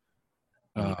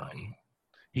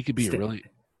 He could be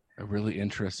a really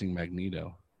interesting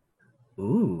Magneto.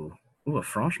 Ooh, a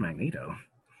French Magneto.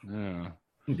 Yeah.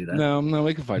 You can do that. No,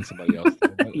 we can find somebody else.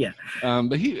 But, yeah.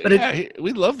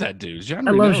 We love that dude. I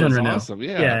love Jean Reno. Awesome.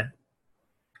 Yeah.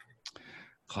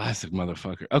 Classic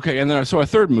motherfucker. Okay, and then our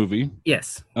third movie,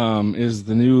 yes, is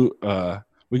the new.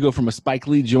 We go from a Spike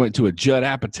Lee joint to a Judd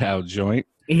Apatow joint.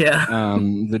 Yeah.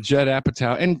 The Judd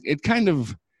Apatow, and it kind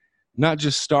of not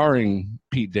just starring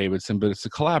Pete Davidson, but it's a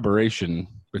collaboration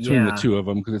between the two of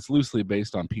them because it's loosely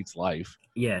based on Pete's life.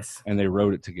 Yes. And they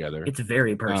wrote it together. It's a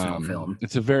very personal film.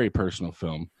 It's a very personal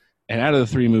film. And out of the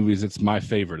three movies, it's my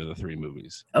favorite of the three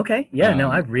movies. Okay. Yeah.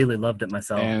 I really loved it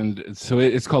myself. And so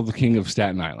it's called The King of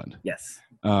Staten Island. Yes.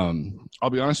 I'll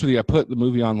be honest with you. I put the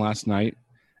movie on last night,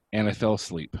 and I fell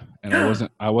asleep, and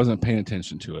I wasn't paying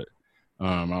attention to it.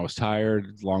 I was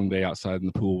tired, long day outside in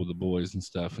the pool with the boys and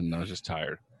stuff, and I was just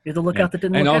tired. You're the lookout that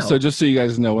didn't. And look also, out. just so you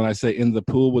guys know, when I say in the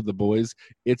pool with the boys,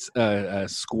 it's a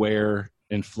square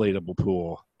inflatable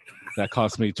pool that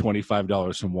cost me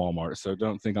 $25 from Walmart. So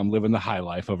don't think I'm living the high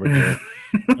life over here.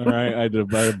 All right, I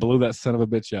blew that son of a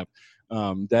bitch up.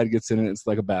 Dad gets in it; it's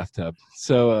like a bathtub.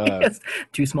 So it's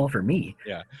too small for me.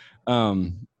 Yeah.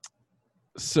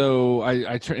 So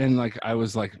I turned, like I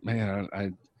was like, man, I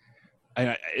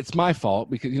it's my fault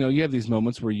because you have these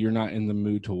moments where you're not in the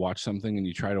mood to watch something and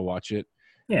you try to watch it.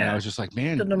 Yeah. And I was just like,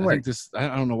 man, I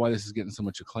don't know why this is getting so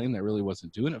much acclaim. That really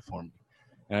wasn't doing it for me.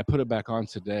 And I put it back on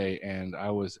today, and I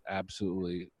was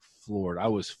absolutely floored. I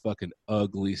was fucking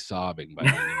ugly sobbing by the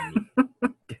end of the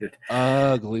movie. Dude.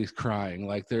 Ugly crying.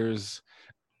 Like because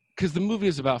the movie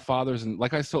is about fathers, and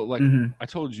I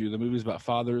told you, the movie is about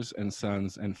fathers and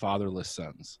sons and fatherless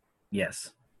sons.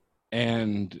 Yes.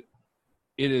 And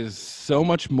it is so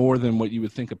much more than what you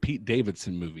would think a Pete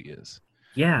Davidson movie is.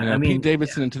 Yeah. Pete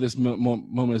Davidson to this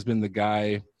moment has been the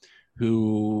guy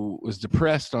who was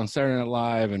depressed on Saturday Night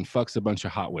Live and fucks a bunch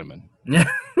of hot women.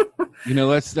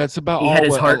 That's about all. He had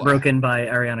his heart broken by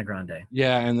Ariana Grande.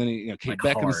 Yeah, and then Kate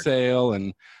Beckinsale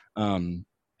and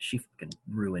she fucking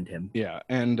ruined him. Yeah,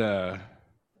 and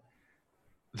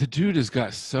The dude has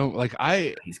got so like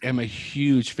I am a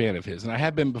huge fan of his, and I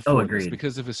have been before this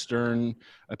because of his Stern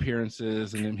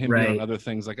appearances and him being on other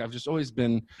things. Like I've always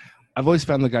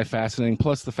found the guy fascinating.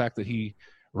 Plus the fact that he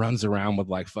runs around with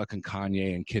like fucking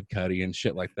Kanye and Kid Cudi and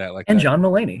shit like that. John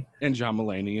Mulaney. And John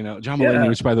Mulaney, John Mulaney,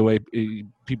 which by the way,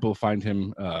 people find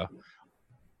him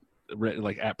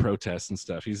like at protests and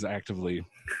stuff. He's actively.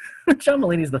 John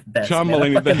Mulaney's the best. John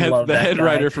Mulaney, the head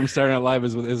writer from Saturday Night Live,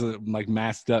 is like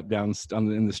masked up down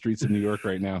in the streets of New York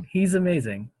right now. He's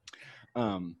amazing.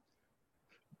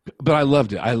 But I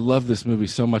loved it. I love this movie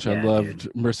so much. I loved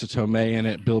Marissa Tomei in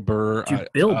it. Bill Burr. Dude,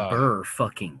 Bill Burr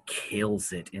fucking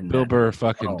kills it in Bill Burr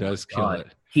fucking does kill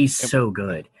it. He's so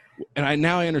good. And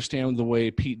I understand the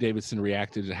way Pete Davidson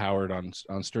reacted to Howard on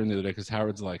Stern the other day, because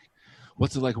Howard's like,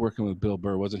 what's it like working with Bill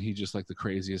Burr? Wasn't he just like the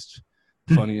craziest,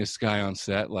 funniest guy on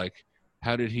set? Like,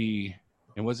 how did he,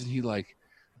 and isn't he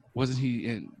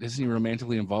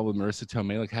romantically involved with Marissa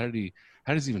Tomei? Like,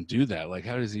 how does he even do that? Like,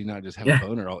 how does he not just have a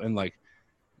boner? And like,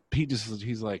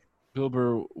 he's like, Bill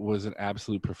Burr was an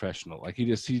absolute professional. Like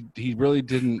he really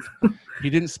didn't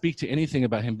speak to anything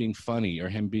about him being funny or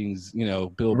him being,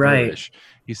 Bill Burrish.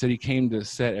 He said he came to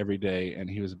set every day and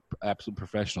he was an absolute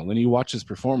professional. Then you watch his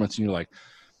performance and you're like,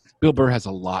 Bill Burr has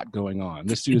a lot going on.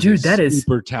 This dude is a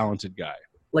super talented guy.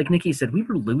 Like Nikki said, we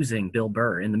were losing Bill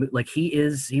Burr in the movie. Like he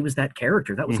was that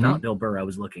character. That was not Bill Burr I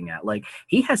was looking at. Like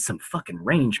he has some fucking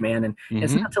range, man. And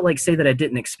it's not to like say that I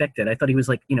didn't expect it. I thought he was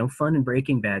like, fun in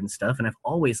Breaking Bad and stuff. And I've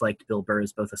always liked Bill Burr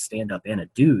as both a stand-up and a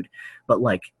dude. But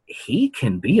like he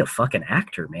can be a fucking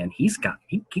actor, man. He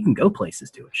can go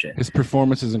places doing shit. His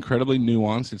performance is incredibly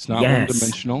nuanced. It's not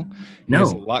one-dimensional. He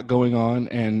has a lot going on.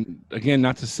 And again,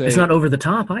 not to say it's not over the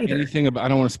top either. I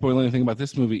don't want to spoil anything about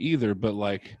this movie either, but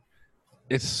like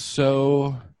it's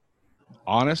so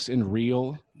honest and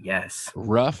real. Yes.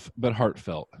 Rough, but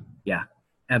heartfelt. Yeah,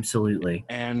 absolutely.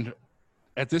 And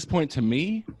at this point, to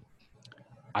me,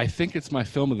 I think it's my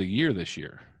film of the year this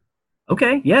year.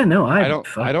 Okay. Yeah, no, I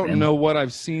don't know what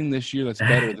I've seen this year that's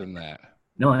better than that.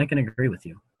 No, I can agree with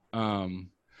you.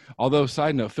 Although,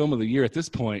 side note, film of the year at this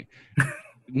point,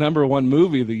 number one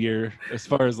movie of the year as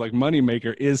far as like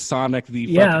moneymaker is Sonic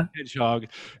the fucking Hedgehog.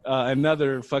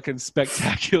 Another fucking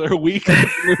spectacular week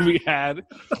that we had.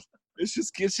 It's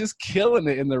just killing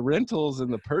it in the rentals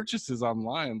and the purchases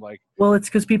online. Like, well, it's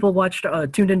because people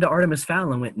tuned into Artemis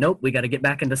Fowl and went, nope, we got to get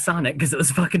back into Sonic because it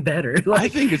was fucking better. Like, I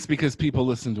think it's because people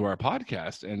listen to our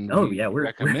podcast and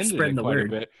we're spreading the word.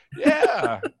 A bit.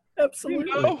 Yeah,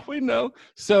 absolutely. We know.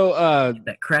 So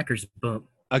that crackers bump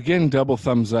again. Double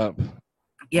thumbs up.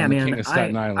 Yeah, man. King of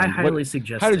Staten Island. I highly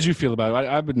suggest. How did you feel about it?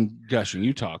 I've been gushing.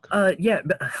 You talk. Yeah,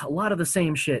 a lot of the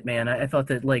same shit, man. I thought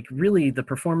that like really the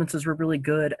performances were really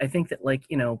good. I think that like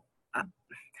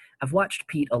I've watched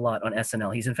Pete a lot on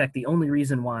SNL. He's in fact the only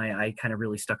reason why I kind of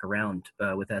really stuck around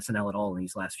with SNL at all in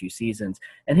these last few seasons.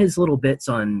 And his little bits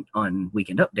on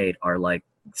Weekend Update are like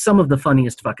some of the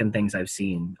funniest fucking things I've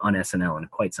seen on SNL in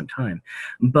quite some time.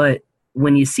 But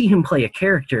when you see him play a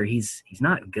character, he's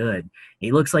not good.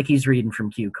 He looks like he's reading from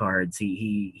cue cards.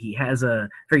 He has a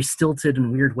very stilted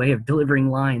and weird way of delivering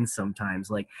lines sometimes.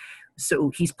 Like, so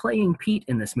he's playing Pete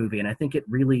in this movie, and I think it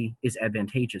really is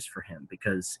advantageous for him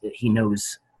because he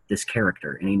knows this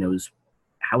character and he knows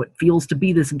how it feels to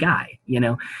be this guy,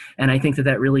 and I think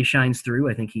that really shines through.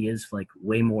 I think he is like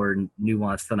way more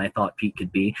nuanced than I thought Pete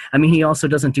could be. I mean, he also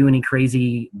doesn't do any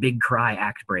crazy big cry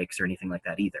act breaks or anything like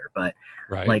that either, but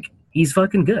like he's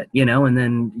fucking good, and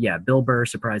then Bill Burr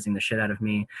surprising the shit out of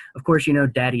me. Of course,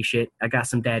 daddy shit. I got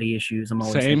some daddy issues. I'm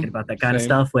always thinking about that kind of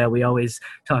stuff. Well, we always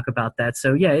talk about that.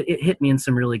 So it hit me in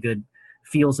some really good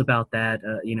feels about that,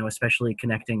 especially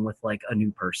connecting with like a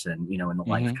new person, in the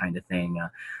life kind of thing.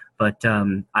 But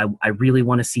I really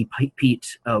want to see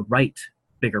Pete write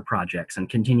bigger projects and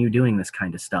continue doing this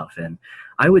kind of stuff. And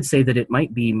I would say that it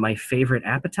might be my favorite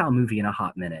Apatow movie in a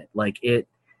hot minute. Like it's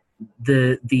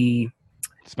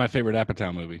my favorite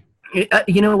Apatow movie.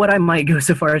 You know what? I might go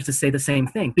so far as to say the same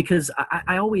thing because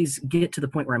I always get to the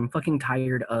point where I'm fucking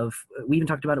tired of. We even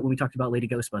talked about it when we talked about Lady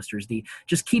Ghostbusters.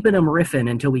 Just keeping them riffing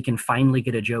until we can finally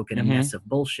get a joke and a mess of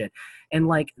bullshit. And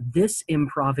like this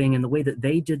improving and the way that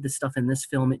they did the stuff in this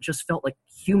film, it just felt like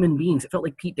human beings. It felt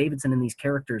like Pete Davidson and these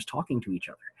characters talking to each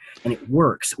other, and it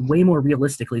works way more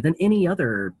realistically than any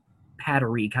other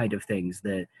pattery kind of things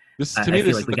that I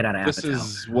feel like we get out of Apatow. This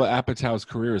is what Apatow's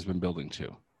career has been building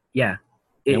to. Yeah.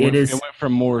 It went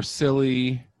from more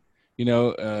silly,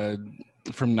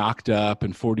 from Knocked Up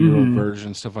and 40-year-old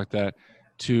version, stuff like that,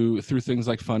 through things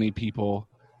like Funny People.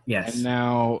 Yes. And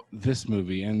now this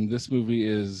movie. And this movie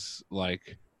is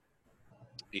like,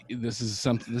 this is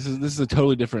something. This is a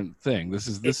totally different thing. This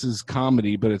is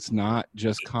comedy, but it's not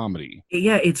just comedy.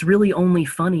 Yeah, it's really only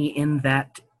funny in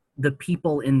that the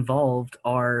people involved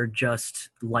are just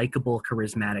likable,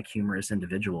 charismatic, humorous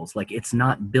individuals. Like, it's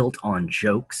not built on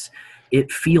jokes.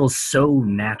 It feels so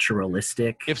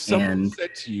naturalistic. If someone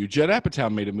said to you, Judd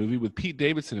Apatow made a movie with Pete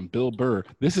Davidson and Bill Burr,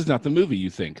 this is not the movie you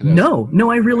think. No,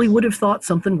 I really would have thought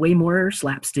something way more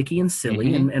slapsticky and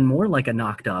silly and more like a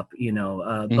Knocked Up,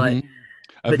 but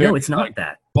no, it's not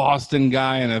that. Boston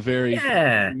guy and a very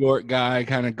New York guy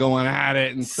kind of going at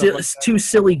it and stuff like two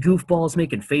silly goofballs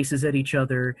making faces at each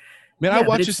other. Man, I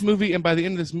watched this movie, and by the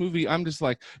end of this movie, I'm just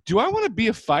like, do I want to be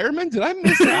a fireman? Did I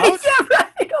miss out? Yeah,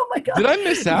 right. Oh, my God. Did I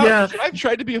miss out? Yeah. I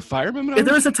tried to be a fireman.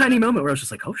 There was a tiny moment where I was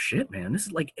just like, oh, shit, man. This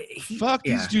is like...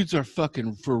 These dudes are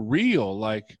fucking for real.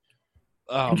 Like,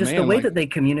 and just the way that they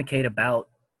communicate about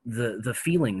the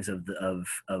feelings of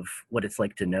what it's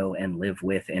like to know and live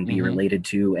with and be related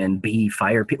to and be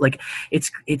fire people. Like,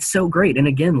 it's so great. And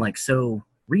again, like, so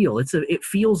real. It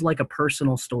feels like a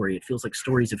personal story. It feels like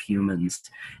stories of humans.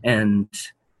 And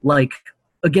like,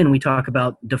 again, we talk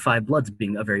about Defy Bloods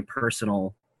being a very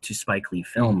personal to Spike Lee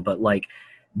film, but like,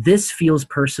 this feels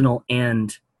personal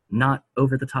and not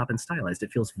over the top and stylized.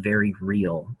 It feels very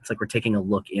real. It's like we're taking a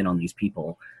look in on these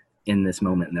people in this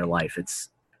moment in their life. It's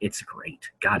great.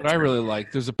 God, what I really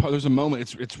like, there's a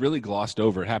moment, it's really glossed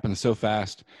over. It happens so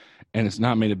fast and it's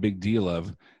not made a big deal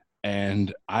of,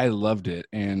 and I loved it.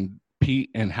 And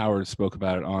Pete and Howard spoke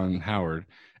about it on Howard,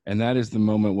 and that is the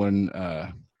moment when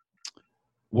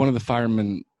one of the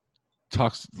firemen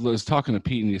was talking to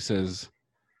Pete, and he says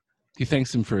he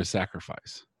thanks him for his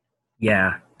sacrifice.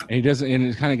 Yeah. And he doesn't, and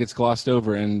it kind of gets glossed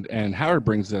over, and Howard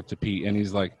brings it up to Pete, and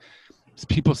he's like,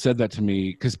 people said that to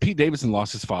me because Pete Davidson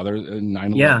lost his father in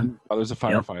 9/11. Yeah. His father's a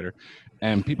firefighter.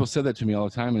 And people said that to me all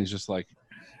the time. And he's just like,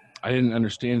 I didn't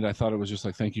understand it. I thought it was just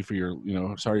like, thank you for your,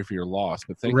 sorry for your loss.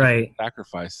 But thank you for your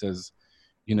sacrifice. Says,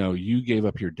 you gave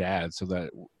up your dad so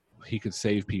that he could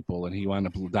save people, and he wound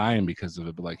up dying because of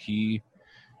it. But like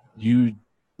you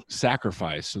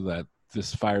sacrificed so that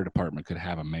this fire department could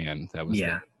have a man that was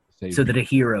so that a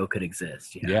hero could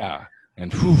exist. Yeah.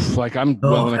 And like I'm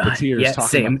welling up with tears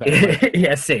talking about that. Like,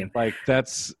 yeah, same. Like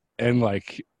that's, and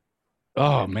like,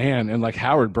 oh man, and like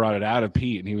Howard brought it out of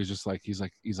Pete, and he was just like, he's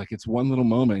like, it's one little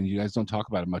moment, and you guys don't talk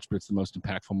about it much, but it's the most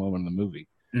impactful moment in the movie.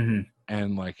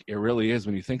 And like it really is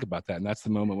when you think about that, and that's the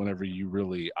moment whenever you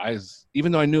really,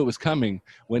 even though I knew it was coming,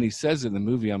 when he says it in the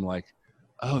movie, I'm like,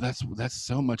 oh, that's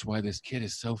so much why this kid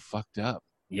is so fucked up.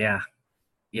 Yeah.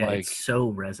 Yeah, like, it's so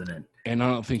resonant. And I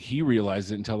don't think he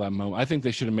realized it until that moment. I think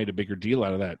they should have made a bigger deal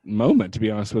out of that moment, to be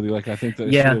honest with you. Like, I think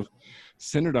that they should have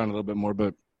centered on it a little bit more.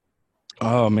 But,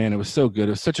 oh, man, it was so good. It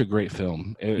was such a great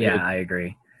film. I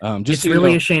agree. Just it's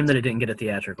really a shame that it didn't get a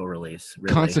theatrical release.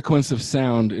 Really. Consequence of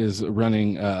Sound is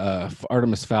running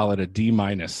Artemis Fowl at a D-.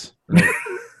 Right?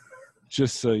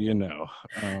 Just so you know.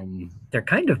 They're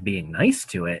kind of being nice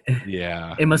to it.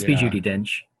 Yeah. It must be Judi Dench.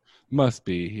 Must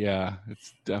be, yeah.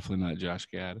 It's definitely not Josh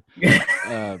Gad.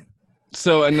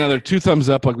 So another 2 thumbs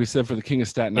up, like we said, for The King of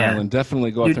Staten Island.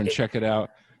 Definitely go out there and check it out.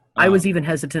 I was even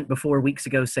hesitant before weeks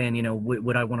ago saying,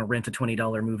 would I want to rent a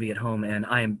 $20 movie at home? And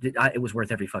it was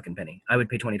worth every fucking penny. I would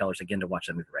pay $20 again to watch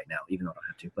that movie right now, even though I don't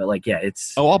have to. But like, yeah,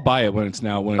 it's. Oh, I'll buy it when it's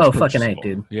fucking A,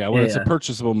 dude. Yeah, when it's a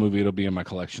purchasable movie, it'll be in my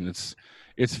collection.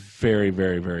 It's very,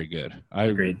 very, very good.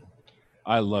 Agreed.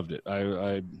 I loved it.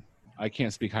 I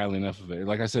can't speak highly enough of it.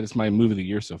 Like I said, it's my movie of the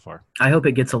year so far. I hope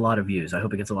it gets a lot of views. I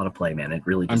hope it gets a lot of play, man. It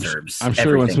really deserves. I'm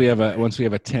sure once we have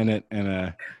a Tenet and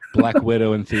a Black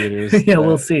Widow in theaters,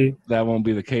 we'll see. That won't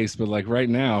be the case, but like right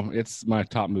now, it's my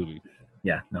top movie.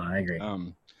 Yeah, no, I agree.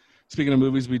 Speaking of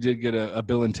movies, we did get a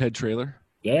Bill and Ted trailer.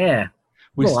 Yeah,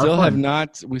 we still have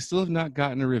not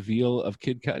gotten a reveal of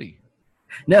Kid Cudi.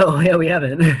 No, yeah, we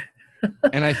haven't.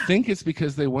 And I think it's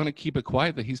because they want to keep it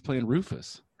quiet that he's playing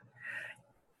Rufus.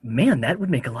 Man, that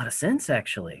would make a lot of sense,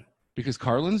 actually. Because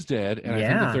Carlin's dead, and I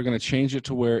think that they're going to change it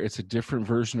to where it's a different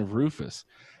version of Rufus.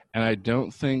 And I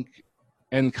don't think,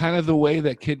 and kind of the way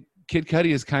that Kid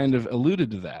Cudi has kind of alluded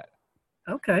to that.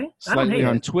 Okay. Slightly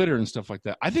on Twitter and stuff like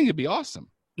that. I think it'd be awesome.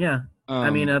 Yeah. I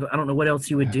mean, I don't know what else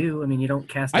you would do. I mean, you don't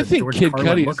cast I think George Kid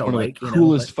Carlin Cudi is one of the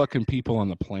coolest fucking people on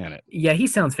the planet. Yeah, he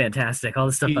sounds fantastic. All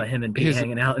the stuff about him and Pete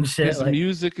hanging out and shit. His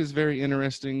music is very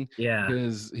interesting. Yeah.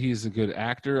 He's a good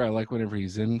actor. I like whenever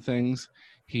he's in things.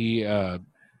 He,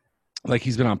 like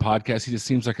he's been on podcasts. He just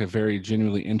seems like a very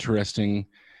genuinely interesting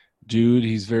dude.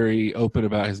 He's very open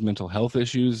about his mental health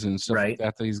issues and stuff like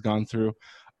that he's gone through.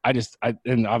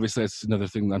 And obviously that's another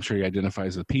thing that I'm sure he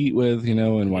identifies with Pete with,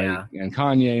 and why and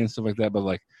Kanye and stuff like that. But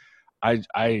like,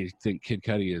 I think Kid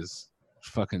Cudi is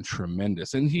fucking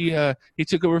tremendous. And he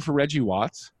took over for Reggie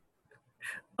Watts.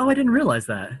 Oh, I didn't realize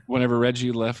that. Whenever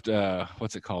Reggie left,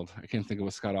 what's it called? I can't think of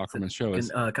what Scott Aukerman's show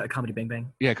is. Comedy Bang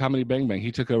Bang. Yeah, Comedy Bang Bang.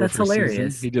 He took over That's for a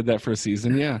hilarious. season. He did that for a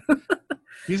season, yeah.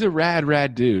 He's a rad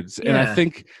dude. And Yeah. I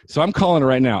think, so I'm calling it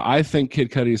right now. I think Kid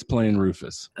Cudi is playing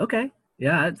Rufus. Okay.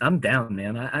 Yeah, I'm down,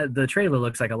 man. The trailer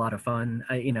looks like a lot of fun.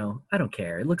 I don't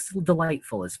care. It looks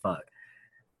delightful as fuck.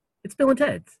 It's Bill and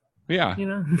Ted. Yeah.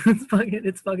 It's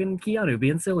fucking Keanu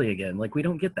being silly again. Like, we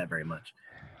don't get that very much.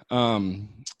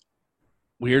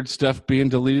 Weird stuff being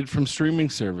deleted from streaming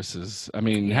services. I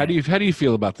mean, Yeah. how do you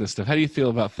feel about this stuff? How do you feel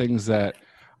about things that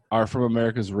are from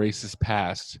America's racist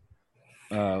past?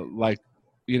 Like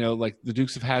the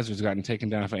Dukes of Hazzard's gotten taken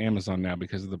down off of Amazon now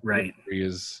because of the Right.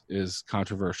 is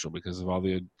controversial because of all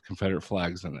the Confederate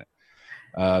flags in it.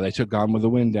 They took Gone with the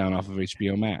Wind down off of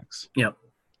HBO Max. Yep.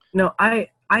 No,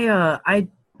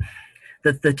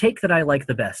 the take that I like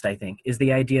the best, I think, is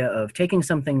the idea of taking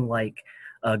something like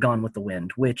Gone with the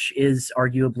Wind, which is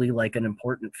arguably like an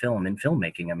important film in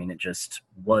filmmaking. I mean, it just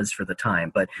was for the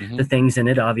time, but the things in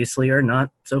it obviously are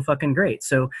not so fucking great.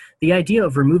 So the idea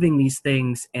of removing these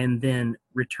things and then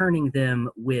returning them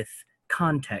with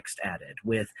context added,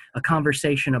 with a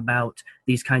conversation about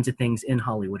these kinds of things in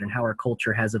Hollywood and how our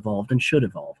culture has evolved and should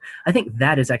evolve, I think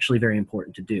that is actually very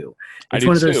important to do. It's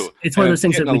one of those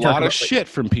things that we talk about. A lot of shit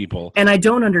from people, and I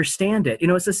don't understand it.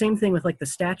 It's the same thing with like the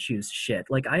statues shit.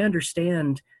 Like, I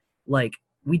understand, like,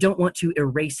 we don't want to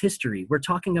erase history. We're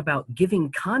talking about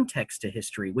giving context to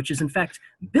history, which is in fact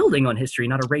building on history,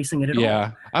 not erasing it at all.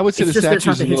 Yeah, I would say It's the just that it's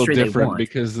not statues the a little history they different want.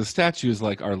 because the statues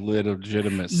like are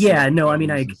legitimate. Yeah, no, I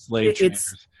mean, slave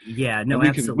traders. yeah, no, And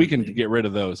absolutely. we can get rid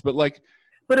of those, but like.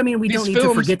 But I mean, we don't These need to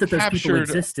films forget that those people captured-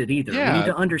 existed either. Yeah. We need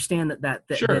to understand that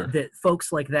Sure. that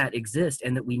folks like that exist,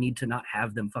 and that we need to not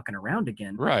have them fucking around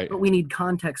again. Right. But we need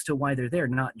context to why they're there,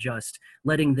 not just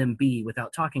letting them be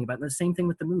without talking about it. And the same thing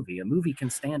with the movie. A movie can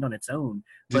stand on its own.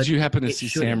 Did but you happen to it see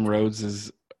shouldn't. Sam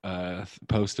Rhodes's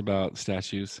post about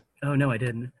statues? Oh no, I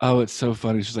didn't. Oh, it's so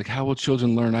funny. She's like, "How will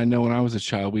children learn? I know when I was a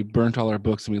child, we burnt all our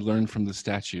books and we learned from the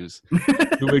statues.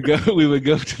 we would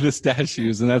go to the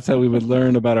statues, and that's how we would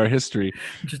learn about our history.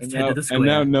 Just And head to the square.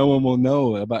 now no one will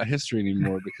know about history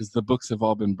anymore because the books have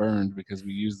all been burned because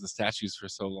we used the statues for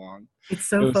so long." It's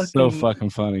so It was fucking. so fucking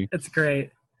funny. It's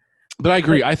great. But I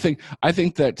agree. I think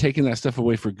that taking that stuff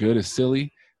away for good is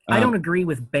silly. I don't agree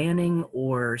with banning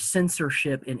or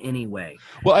censorship in any way.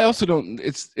 Well, I also don't.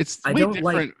 It's I way don't different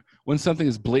like- when something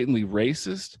is blatantly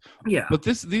racist. Yeah. But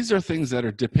these are things that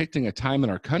are depicting a time in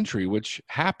our country which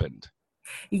happened.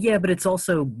 Yeah, but it's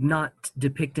also not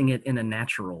depicting it in a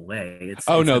natural way. It's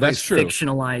Oh, it's no, a very that's true.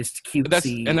 fictionalized,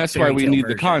 cutesy. That's why fairy we tale need the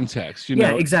version. context. You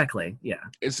Yeah, know, exactly. Yeah.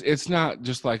 it's not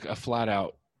just like a flat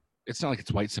out. It's not like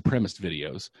it's white supremacist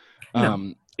videos.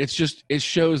 No. It's just it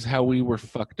shows how we were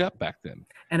fucked up back then.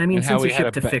 And I mean And how we had censorship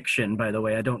a to ba- fiction, by the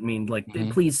way. I don't mean like Mhm.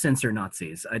 please censor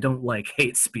Nazis. I don't like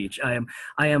hate speech. I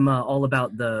am all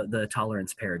about the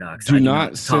tolerance paradox. Do I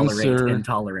not tolerate censor-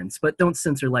 intolerance, but don't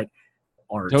censor like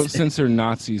art. Don't censor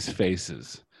Nazis'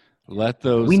 faces. Let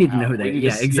those. We need to know out. who they- We need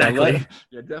yeah, to- exactly.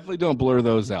 definitely don't blur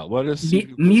those out. Let us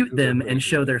Mute them and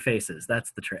show their faces.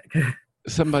 That's the trick.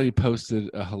 Somebody posted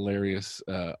a hilarious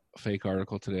fake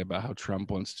article today about how Trump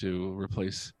wants to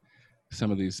replace some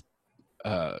of these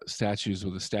statues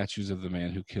with the statues of the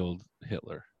man who killed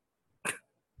Hitler.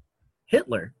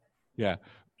 Hitler. Yeah,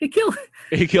 He killed.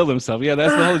 he killed himself. Yeah,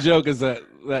 that's the whole joke. Is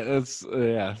that's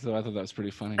yeah. So I thought that was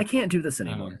pretty funny. I can't do this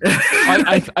anymore.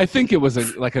 I think it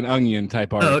was like an Onion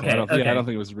type article. okay, I don't okay. think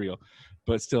it was real,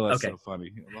 but still, that's Okay. so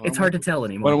funny. It's hard to tell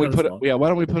anymore. Why don't we put post-law. up? Why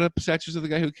don't we put up statues of the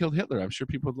guy who killed Hitler? I'm sure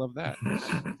people would love that.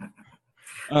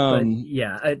 But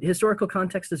yeah, historical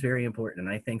context is very important,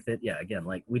 and I think that again,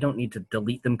 like we don't need to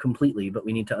delete them completely, but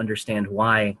we need to understand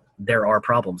why there are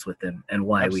problems with them and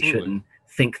why Absolutely. we shouldn't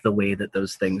think the way that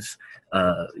those things,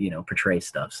 portray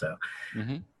stuff. So,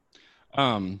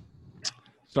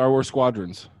 Star Wars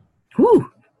Squadrons. whew,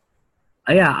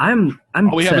 yeah, I'm.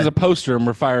 All we have set. is a poster, and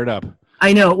we're fired up.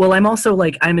 I know. Well, I'm also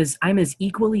like I'm as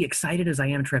equally excited as I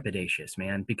am trepidatious,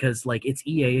 man, because like it's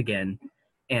EA again,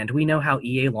 and we know how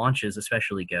EA launches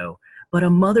especially go. But a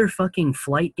motherfucking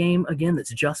flight game again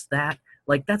that's just that.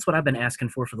 Like that's what I've been asking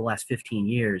for the last 15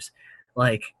 years.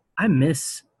 Like I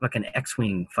miss fucking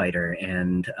X-Wing Fighter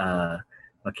and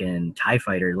fucking TIE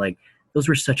Fighter. Like those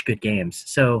were such good games.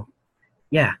 So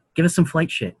yeah, give us some flight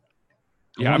shit.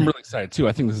 Yeah, I'm really excited too.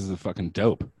 I think this is a fucking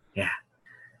dope. Yeah.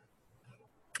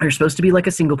 There's supposed to be like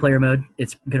a single player mode.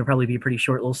 It's gonna probably be a pretty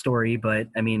short little story, but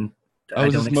I mean, I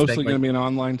Is don't this mostly going to be an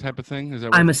online type of thing? Is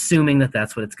that? I'm assuming that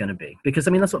that's what it's going to be because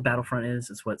I mean that's what Battlefront is.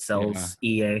 It's what sells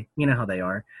EA. You know how they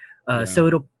are. So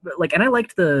it'll like, and I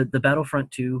liked the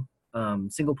Battlefront 2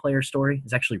 single player story.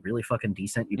 It's actually really fucking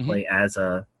decent. You play as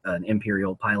an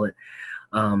Imperial pilot,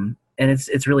 and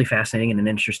it's really fascinating and an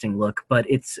interesting look. But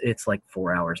it's like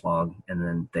 4 hours long, and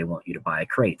then they want you to buy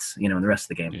crates, in the rest of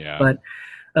the game. Yeah. But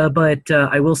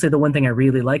I will say the one thing I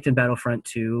really liked in Battlefront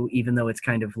 2, even though it's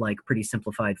kind of like pretty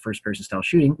simplified first-person style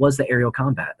shooting, was the aerial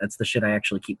combat. That's the shit I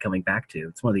actually keep coming back to.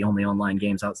 It's one of the only online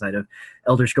games outside of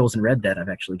Elder Scrolls and Red Dead I've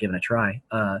actually given a try.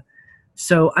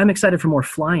 So I'm excited for more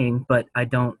flying, but I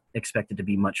don't expect it to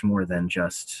be much more than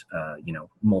just,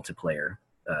 multiplayer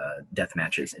death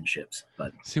matches in ships.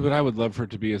 But see, what I would love for it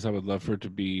to be is I would love for it to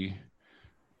be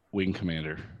Wing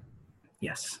Commander.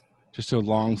 Yes. Just a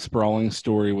long, sprawling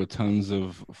story with tons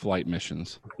of flight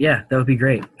missions. Yeah, that would be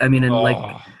great. I mean,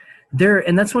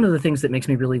 and that's one of the things that makes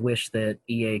me really wish that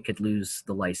EA could lose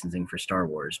the licensing for Star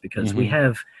Wars, because we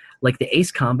have, like, the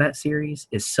Ace Combat series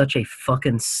is such a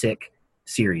fucking sick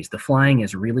series. The flying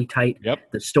is really tight.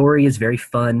 Yep. The story is very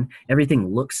fun. Everything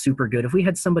looks super good. If we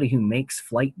had somebody who makes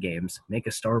flight games make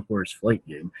a Star Wars flight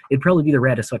game, it'd probably be the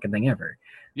raddest fucking thing ever.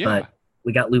 Yeah. But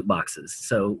we got loot boxes,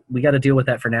 so we got to deal with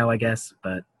that for now, I guess.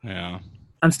 But yeah,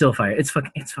 I'm still fired. It's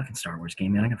fucking Star Wars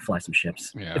game, man. I gotta fly some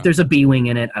ships. Yeah. If there's a B-wing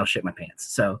in it, I'll shit my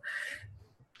pants. So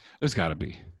there's got to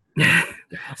be.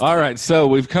 All right, so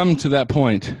we've come to that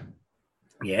point.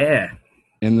 Yeah.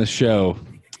 In the show,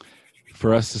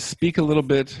 for us to speak a little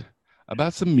bit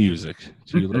about some music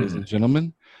to you, ladies and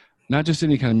gentlemen. Not just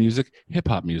any kind of music,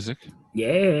 hip-hop music.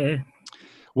 Yeah.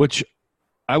 Which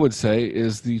I would say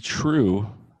is the true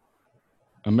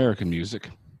American music.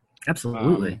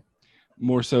 Absolutely.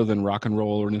 More so than rock and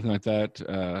roll or anything like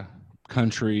that.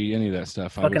 Country, any of that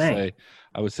stuff. I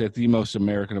would say the most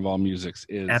American of all musics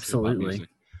is absolutely music.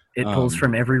 It pulls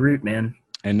from every root, man.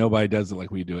 And nobody does it like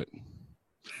we do it.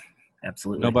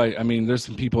 Absolutely. Nobody. I mean, there's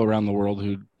some people around the world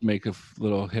who make a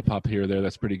little hip hop here or there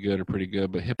that's pretty good,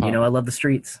 but hip hop. I love the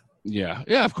streets. Yeah,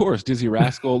 of course, Dizzy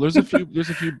Rascal. There's a few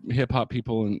hip hop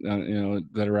people,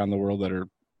 that are around the world that are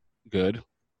good,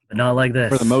 but not like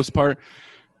this. For the most part,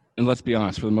 and let's be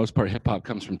honest, for the most part, hip hop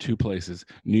comes from two places: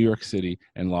 New York City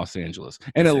and Los Angeles,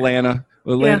 and Atlanta.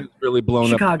 Atlanta's really blown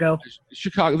Chicago. up.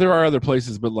 Chicago. There are other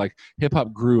places, but like hip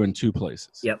hop grew in two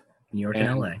places. Yep. New York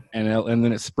and LA, and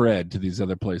then it spread to these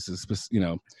other places,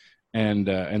 and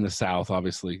the South,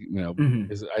 obviously,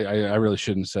 is, I really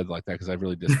shouldn't have said like that because I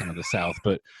really discounted the South,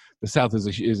 but the South is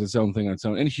its own thing on its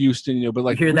own, and Houston, but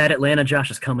like you hear that Atlanta,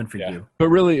 Josh is coming for you. But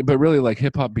really, like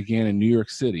hip hop began in New York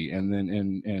City, and then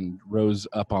and rose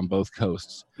up on both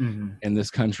coasts in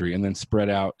this country, and then spread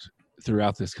out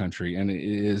throughout this country, and it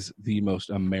is the most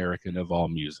American of all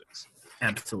musics.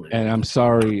 Absolutely. And I'm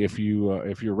sorry if you're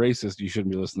racist, you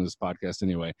shouldn't be listening to this podcast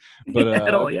anyway. But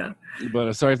at all, yeah.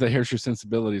 But sorry if that hurts your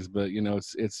sensibilities. But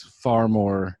it's far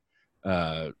more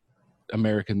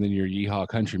American than your yeehaw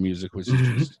country music, which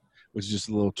is just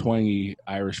a little twangy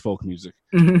Irish folk music.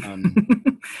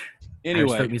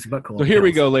 Anyway, folk music, but cool. So here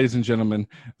we go, ladies and gentlemen.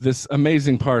 This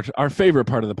amazing part, our favorite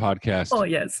part of the podcast. Oh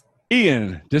yes.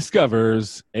 Ian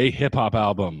discovers a hip hop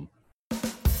album.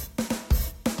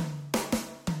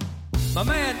 My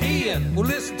man Ian will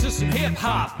listen to some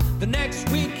hip-hop. The next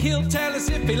week he'll tell us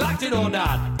if he liked it or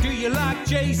not. Do you like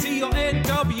Jay-Z or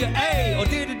NWA? Or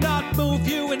did it not move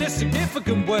you in a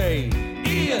significant way?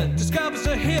 Ian discovers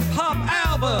a hip-hop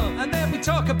album, and then we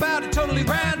talk about it totally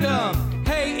random.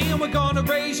 Hey Ian, we're gonna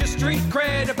raise your street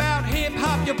cred. About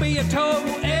hip-hop, you'll be a total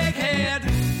egghead.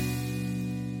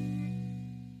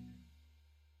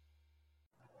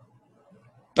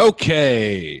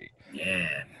 Okay. Yeah.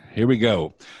 Here we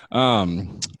go.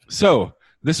 So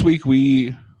this week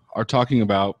we are talking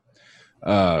about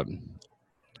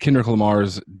Kendrick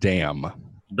Lamar's Damn.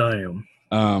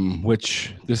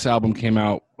 Which this album came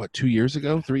out, 2 years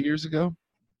ago, 3 years ago?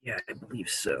 Yeah, I believe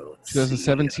so.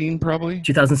 2017 probably?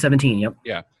 2017, yep.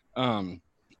 Yeah. And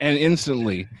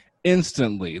instantly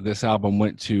this album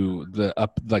went to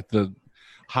the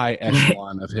high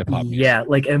echelon of hip hop. Yeah,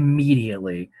 like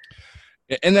immediately.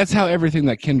 And that's how everything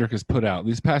that Kendrick has put out.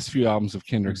 These past few albums of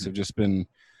Kendrick's have just been,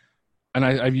 and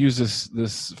I've used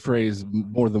this phrase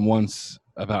more than once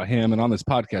about him and on this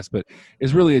podcast, but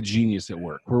is really a genius at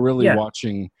work. We're really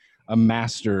watching a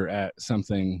master at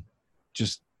something,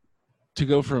 just to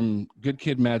go from Good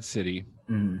Kid, Mad City,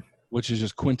 which is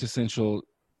just quintessential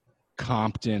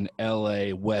Compton,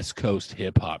 LA, West Coast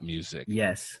hip hop music.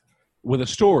 Yes. With a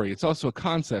story. It's also a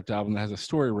concept album that has a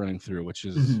story running through, which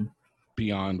is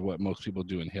beyond what most people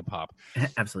do in hip hop.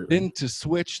 Absolutely. Then to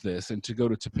switch this and to go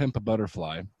to Pimp a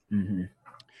Butterfly,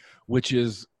 which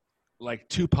is like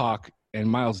Tupac and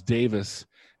Miles Davis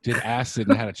did acid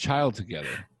and had a child together.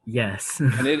 Yes.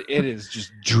 And it is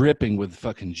just dripping with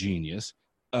fucking genius.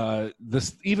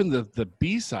 Even the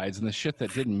B-sides and the shit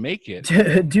that didn't make it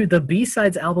Dude, the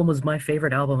B-Sides album was my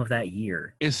favorite album of that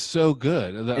year. is so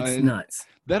good. It's nuts.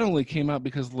 That only came out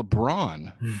because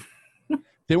LeBron.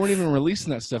 They weren't even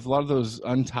releasing that stuff. A lot of those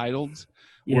Untitles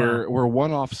were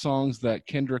one-off songs that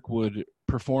Kendrick would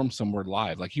perform somewhere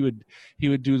live. Like he would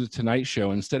do the Tonight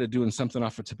Show. Instead of doing something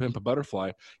off of To Pimp a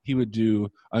Butterfly, he would do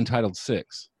Untitled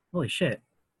 6. Holy shit.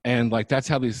 And like that's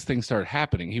how these things started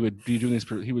happening. He would be doing this.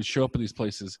 He would show up at these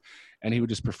places, and he would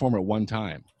just perform at one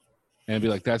time, and be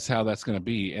like, "That's how that's going to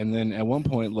be." And then at one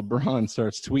point, LeBron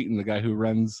starts tweeting the guy who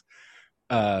runs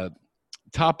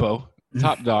Top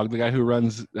Dog, the guy who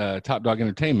runs Top Dog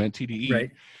Entertainment, TDE,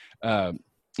 right? And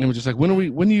we're just like, "When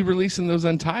are you releasing those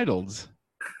Untitles?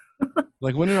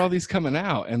 Like, when are all these coming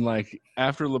out?" And like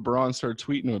after LeBron started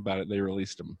tweeting him about it, they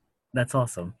released them. That's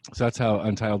awesome. So that's how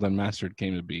Untitled Unmastered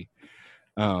came to be.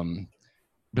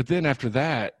 But then after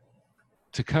that,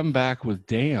 to come back with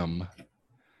Damn,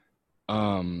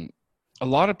 a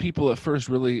lot of people at first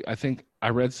really, I think I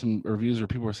read some reviews where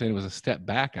people were saying it was a step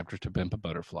back after To Pimp a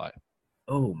Butterfly.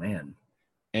 Oh, man.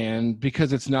 And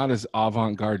because it's not as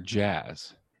avant-garde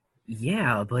jazz.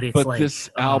 Yeah, but it's but this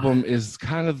album is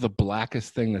kind of the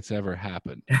blackest thing that's ever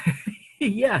happened.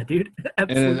 Yeah, dude.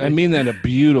 Absolutely. And I mean that in a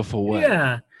beautiful way.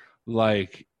 Yeah.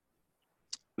 Like,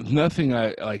 nothing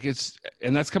I like it's,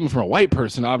 and that's coming from a white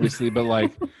person obviously, but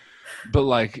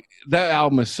like that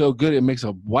album is so good it makes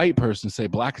a white person say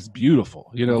black is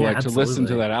beautiful, you know. Yeah, like absolutely. to listen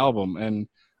to that album. And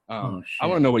I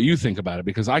want to know what you think about it,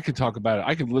 because I could talk about it.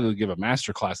 I could literally give a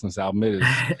master class in this album.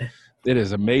 It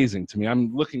is amazing to me. I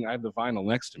have the vinyl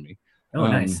next to me. Oh,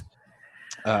 nice.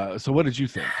 So what did you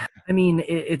think? I mean,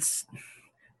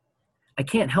 I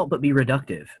can't help but be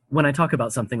reductive when I talk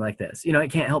about something like this. You know, I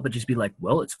can't help but just be like,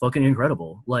 well, it's fucking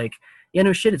incredible. Like, yeah,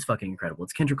 no shit, it's fucking incredible.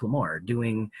 It's Kendrick Lamar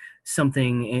doing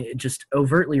something just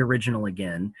overtly original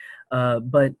again.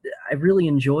 But I really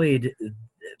enjoyed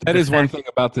that is one thing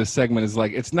about this segment is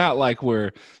like, it's not like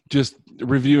we're just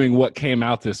reviewing what came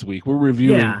out this week. We're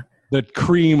reviewing the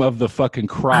cream of the fucking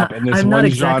crop in this I'm one not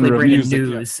exactly genre of bringing music.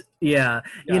 news. Yeah,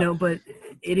 you know, but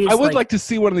it is. I would like to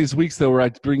see one of these weeks though, where I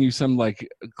bring you some like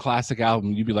classic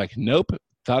album. You'd be like, "Nope,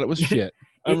 thought it was shit."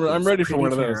 I'm ready for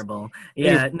one of those.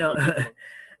 Yeah, no.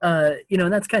 You know,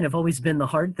 and that's kind of always been the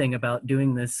hard thing about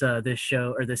doing this this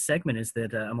show or this segment is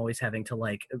that I'm always having to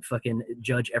like fucking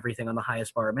judge everything on the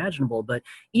highest bar imaginable. But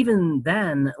even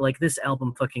then, like this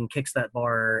album fucking kicks that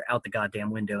bar out the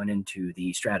goddamn window and into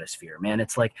the stratosphere, man.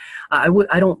 It's like I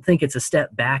don't think it's a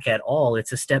step back at all.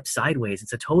 It's a step sideways.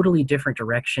 It's a totally different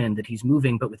direction that he's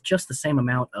moving, but with just the same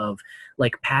amount of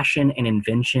like passion and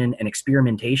invention and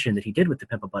experimentation that he did with To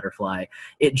Pimp a Butterfly.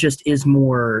 It just is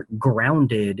more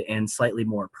grounded and slightly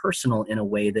more personal in a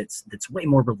way that's way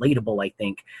more relatable, I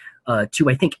think,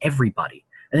 to everybody.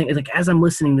 I think like as I'm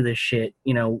listening to this shit,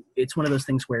 you know, it's one of those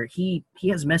things where he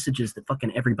has messages that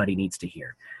fucking everybody needs to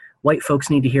hear. White folks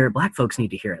need to hear it, black folks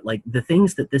need to hear it. Like the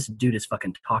things that this dude is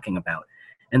fucking talking about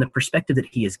and the perspective that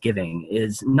he is giving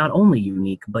is not only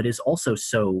unique, but is also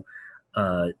so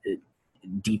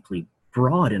deeply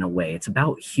broad in a way. It's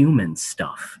about human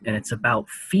stuff and it's about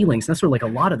feelings. And that's where like a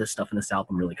lot of this stuff in this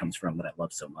album really comes from that I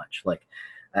love so much. Like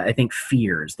I think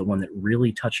Fear is the one that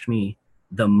really touched me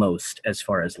the most as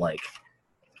far as like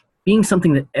being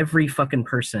something that every fucking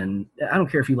person, I don't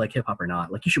care if you like hip hop or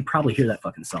not, like you should probably hear that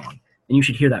fucking song and you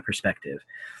should hear that perspective.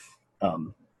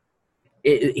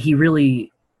 He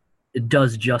really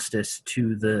does justice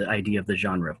to the idea of the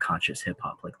genre of conscious hip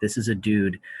hop. Like this is a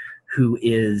dude who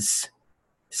is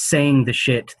saying the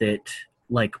shit that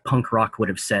like punk rock would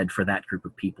have said for that group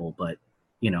of people, but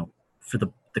you know, for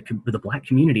the black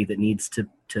community that needs to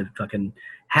fucking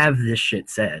have this shit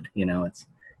said, you know, it's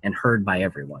and heard by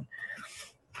everyone.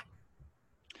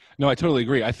 No, I totally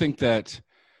agree. I think that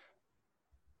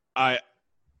I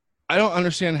don't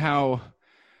understand how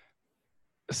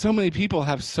so many people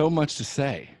have so much to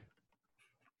say,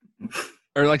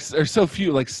 or so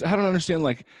few. Like I don't understand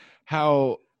like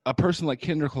how a person like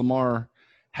Kendrick Lamar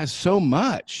has so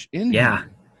much in him.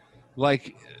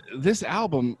 Like this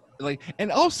album. Like,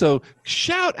 and also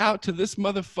shout out to this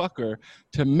motherfucker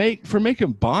for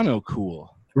making Bono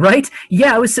cool. Right?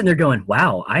 Yeah, I was sitting there going,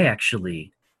 wow, I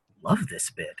actually love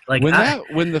this bit. Like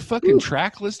when the fucking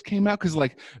track list came out, because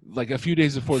like a few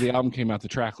days before the album came out, the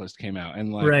track list came out,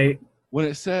 and like when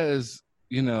it says,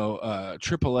 you know,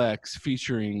 XXX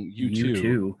featuring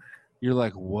U2, you're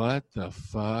like, what the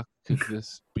fuck could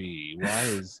this be? Why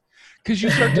is? Because you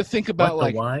start to think about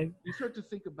you start to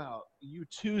think about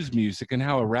U2's music and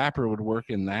how a rapper would work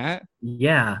in that.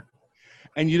 Yeah.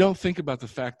 And you don't think about the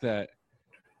fact that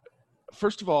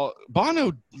first of all,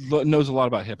 Bono knows a lot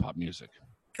about hip hop music.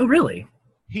 Oh, really?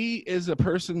 He is a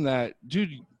person that, dude,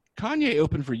 Kanye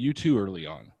opened for U2 early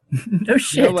on. No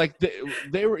shit. You know, like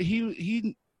they were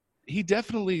he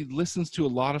definitely listens to a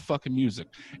lot of fucking music.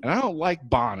 And I don't like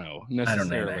Bono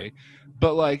necessarily,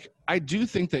 but like I do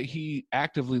think that he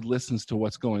actively listens to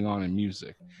what's going on in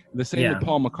music. The same with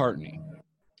Paul McCartney.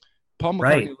 Paul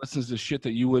McCartney listens to shit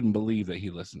that you wouldn't believe that he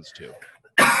listens to.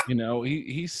 You know,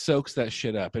 he soaks that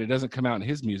shit up, and it doesn't come out in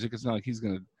his music. It's not like he's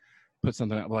gonna put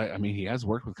something out. Well, I mean, he has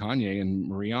worked with Kanye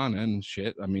and Rihanna and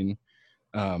shit. I mean,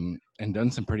 and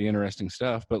done some pretty interesting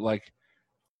stuff. But like,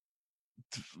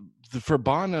 for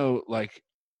Bono, like,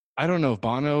 I don't know if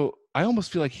Bono. I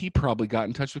almost feel like he probably got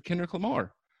in touch with Kendrick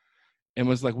Lamar and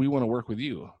was like, "We want to work with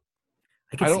you."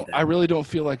 I really don't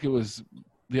feel like it was.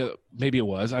 Maybe it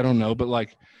was. I don't know, but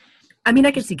like, I mean,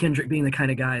 I can see Kendrick being the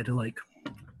kind of guy to like.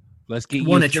 Let's get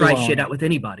want to try shit out with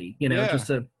anybody, you know, just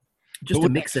to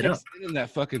mix it up. In that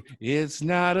fucking, it's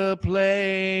not a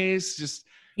place.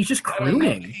 He's just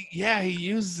crooning. He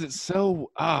uses it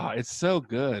so. It's so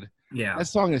good. Yeah, that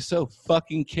song is so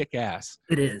fucking kick ass.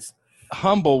 It is.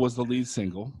 Humble was the lead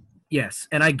single. Yes,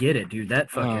 and I get it, dude.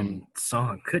 That fucking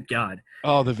song, good God.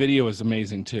 Oh, the video is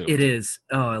amazing too. It is.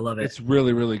 Oh, I love it. It's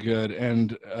really, really good,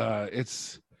 and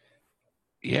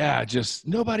just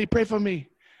nobody pray for me.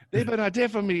 They've been out there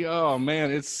for me. Oh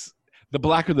man, it's the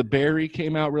Blacker the Berry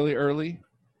came out really early,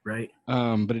 right?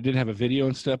 But it didn't have a video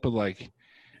and stuff. But like,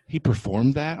 he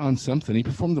performed that on something. He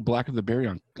performed the Blacker the Berry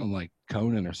on like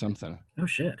Conan or something. Oh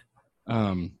shit.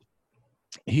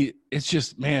 It's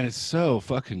just, man, it's so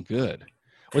fucking good.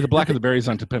 Or the Blacker the Berry's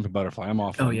on To Pimp a Butterfly. I'm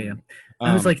off. Oh yeah.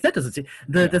 I was like, that doesn't seem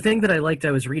the thing that I liked.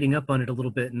 I was reading up on it a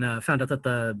little bit and found out that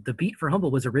the beat for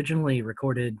Humble was originally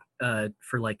recorded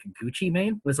for like Gucci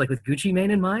Mane. Was like with Gucci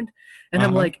Mane in mind, and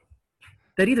I'm like,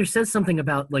 that either says something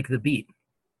about like the beat,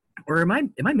 or am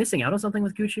I missing out on something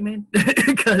with Gucci Mane?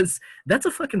 Because that's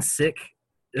a fucking sick.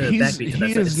 Backbeat.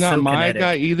 He is not so my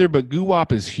guy either, but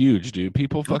Guwap is huge, dude.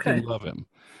 People fucking love him.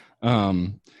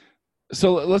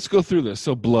 So let's go through this.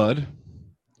 So Blood.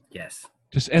 Yes.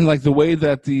 Just and like the way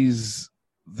that these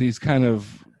kind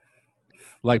of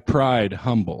like pride,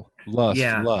 humble, lust,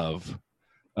 love,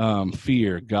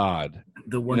 fear, God,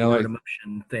 the one word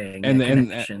emotion thing, and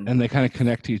they kind of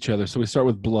connect to each other. So we start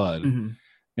with Blood,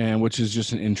 and which is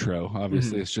just an intro.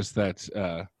 Obviously, it's just that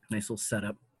nice little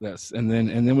setup. And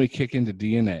then we kick into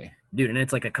DNA, dude, and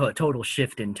it's like a total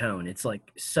shift in tone. It's like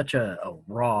such a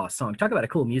raw song. Talk about a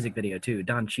cool music video too.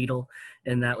 Don Cheadle,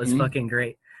 and that was fucking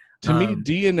great. To me,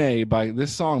 DNA by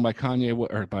this song by Kanye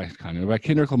or by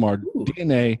Kendrick Lamar,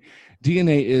 DNA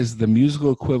is the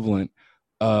musical equivalent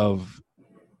of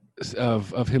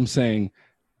him saying,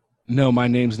 "No, my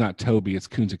name's not Toby, it's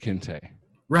Kunta Kinte."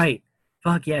 Right.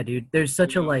 Fuck yeah, dude. There's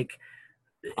such a like.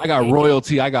 I got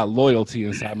royalty. I got loyalty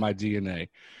inside my DNA.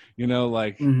 You know,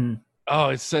 like. Oh,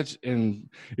 it's so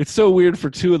weird for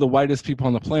two of the whitest people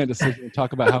on the planet to sit here and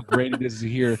talk about how great it is to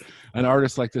hear an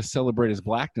artist like this celebrate his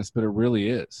blackness, but it really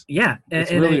is. Yeah,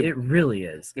 it really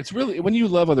is. It's really, when you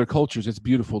love other cultures, it's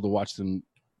beautiful to watch them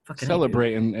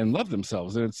celebrate and love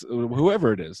themselves, and it's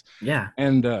whoever it is. Yeah.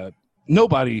 And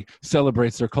nobody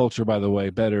celebrates their culture, by the way,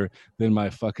 better than my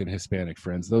fucking Hispanic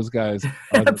friends. Those guys.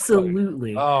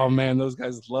 Absolutely. Oh man, those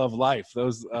guys love life.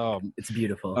 It's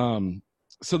beautiful.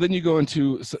 So then you go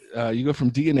into you go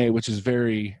from DNA, which is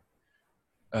very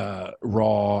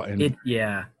raw and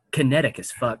kinetic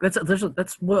as fuck.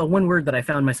 That's one word that I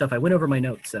found myself. I went over my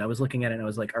notes and I was looking at it and I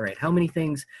was like, all right, how many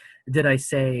things did I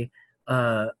say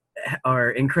are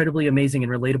incredibly amazing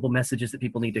and relatable messages that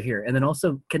people need to hear? And then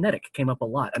also kinetic came up a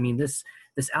lot. I mean, this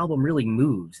album really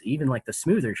moves. Even like the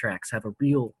smoother tracks have a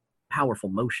real powerful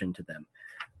motion to them.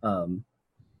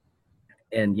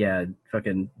 And yeah,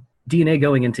 fucking DNA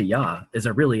going into Ya is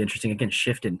a really interesting, again,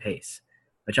 shift in pace,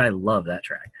 which I love that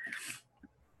track.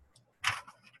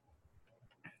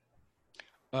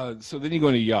 So then you go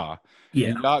into Ya.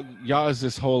 Yeah. And Ya is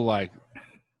this whole like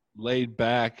laid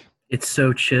back. It's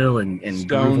so chill and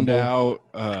stoned groovable.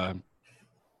 Out.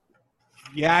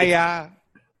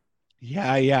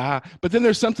 Yeah. But then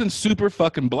there's something super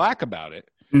fucking black about it.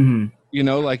 Mm-hmm. You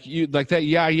know, like that.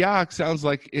 Yeah. Sounds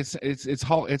like it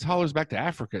hollers back to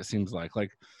Africa. It seems like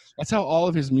that's how all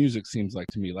of his music seems like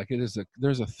to me. Like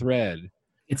there's a thread.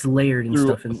 It's layered and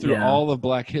stuff through all of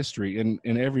Black history in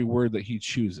every word that he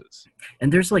chooses.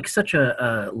 And there's like such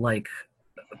a like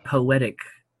poetic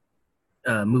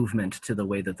movement to the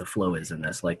way that the flow is in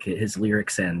this. Like his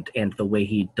lyrics and the way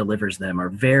he delivers them are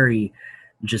very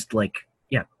just like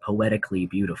poetically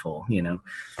beautiful. You know.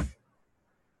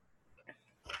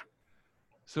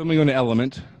 So I'm going to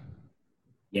Element.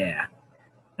 Yeah.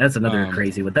 That's another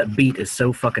crazy one. That beat is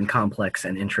so fucking complex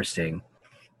and interesting.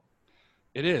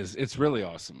 It is. It's really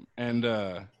awesome. And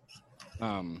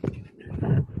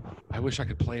I wish I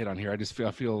could play it on here. I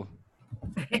feel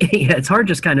Yeah, it's hard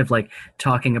just kind of like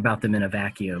talking about them in a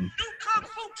vacuum. New Kung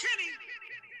Fu Kenny.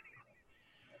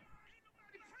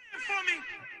 For me.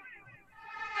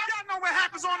 Y'all know what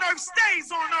happens on Earth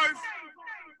stays on Earth.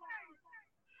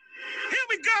 Here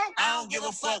we go. I don't give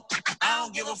a fuck. I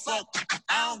don't give a fuck.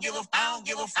 I don't give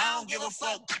a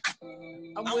fuck.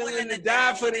 I'm willing to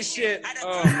die for this shit.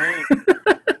 Oh man.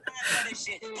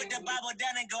 Put the Bible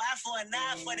down and go out for a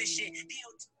nine for this shit.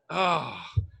 Oh,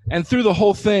 and through the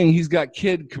whole thing, he's got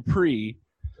Kid Capri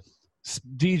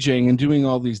DJing and doing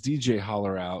all these DJ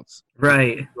holler outs.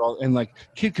 Right. And like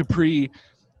Kid Capri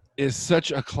is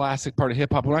such a classic part of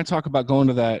hip hop. When I talk about going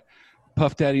to that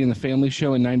Puff Daddy and the Family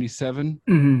show in '97,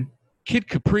 Mm-hmm. Kid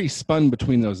Capri spun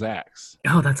between those acts.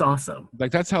 Oh, that's awesome.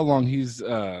 Like that's how long he's.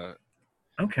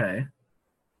 Okay.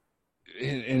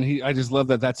 And I just love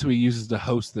that that's who he uses to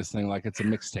host this thing, like it's a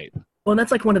mixtape. Well, and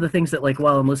that's like one of the things that, like,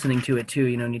 while I'm listening to it too,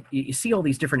 you know, you see all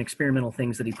these different experimental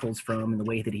things that he pulls from, and the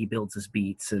way that he builds his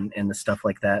beats and the stuff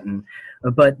like that. And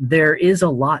but there is a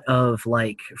lot of,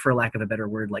 like, for lack of a better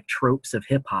word, like tropes of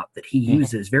hip hop that he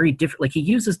uses very different. Like he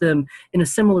uses them in a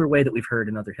similar way that we've heard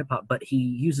in other hip hop, but he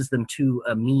uses them to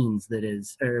a means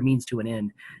to an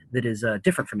end that is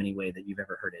different from any way that you've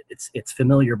ever heard it. It's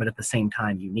familiar, but at the same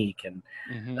time unique. And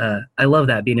I love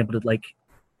that, being able to like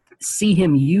see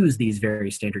him use these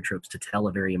very standard tropes to tell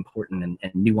a very important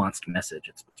and nuanced message.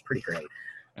 It's pretty great.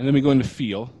 And then we go into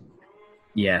Feel.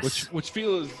 Yes. Which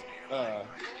Feel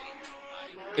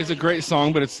is a great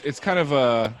song, but it's kind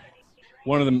of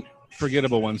one of the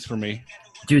forgettable ones for me.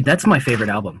 Dude, that's my favorite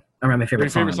album. Or my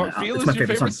favorite song. Feel It's is my your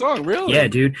favorite song, really? Yeah,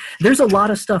 dude. There's a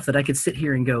lot of stuff that I could sit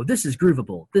here and go, this is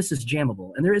groovable, this is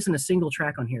jammable, and there isn't a single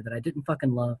track on here that I didn't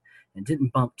fucking love and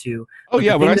didn't bump to. Oh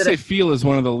yeah, when I say Feel is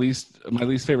one of my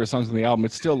least favorite songs on the album,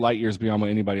 it's still light years beyond what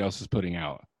anybody else is putting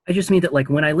out. I just mean that, like,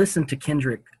 when I listen to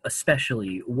Kendrick,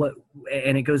 especially,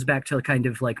 and it goes back to kind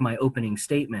of like my opening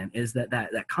statement, is that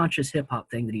conscious hip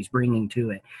hop thing that he's bringing to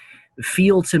it.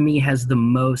 Feel to me has the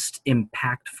most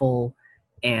impactful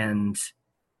and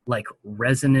like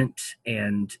resonant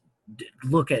and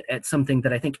look at something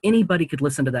that I think anybody could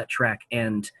listen to that track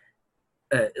and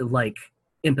like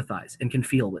empathize and can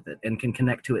feel with it and can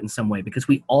connect to it in some way, because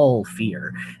we all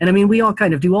fear. And I mean, we all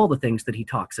kind of do all the things that he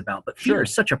talks about, but fear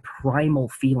is such a primal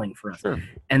feeling for us. Sure.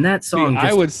 And that song,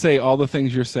 I would say all the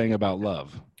things you're saying about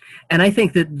love. And I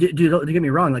think that, dude, don't get me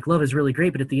wrong, like love is really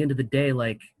great, but at the end of the day,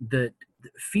 like the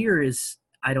fear is,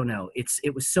 I don't know,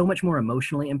 it was so much more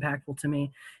emotionally impactful to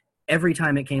me. Every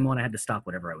time it came on, I had to stop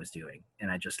whatever I was doing.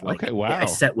 And I just I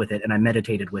sat with it and I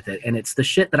meditated with it. And it's the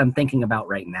shit that I'm thinking about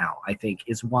right now, I think,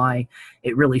 is why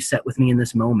it really set with me in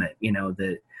this moment. You know,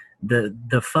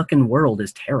 the fucking world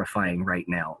is terrifying right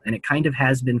now. And it kind of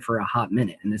has been for a hot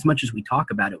minute. And as much as we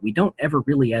talk about it, we don't ever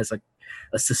really, as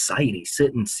a society,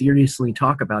 sit and seriously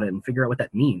talk about it and figure out what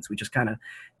that means. We just kind of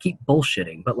keep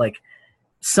bullshitting. But like,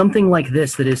 something like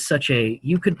this that is such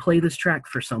you could play this track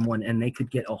for someone and they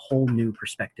could get a whole new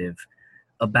perspective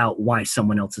about why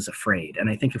someone else is afraid. And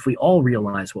I think if we all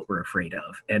realize what we're afraid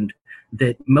of, and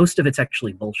that most of it's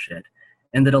actually bullshit,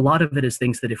 and that a lot of it is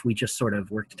things that if we just sort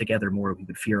of worked together more, we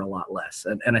would fear a lot less.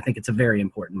 And I think it's a very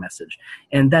important message.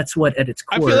 And that's what, at its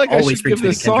core, I feel like always I should give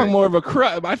this song more of a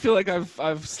cry. I feel like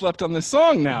I've slept on this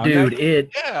song now.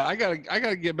 Dude, I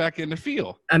gotta get back into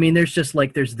Feel. I mean, there's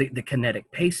the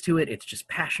kinetic pace to it. It's just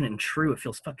passionate and true. It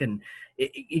feels fucking,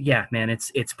 yeah, man.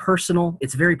 It's personal.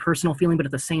 It's very personal feeling, but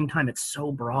at the same time, it's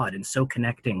so broad and so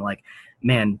connecting. Like,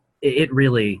 man, it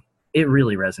really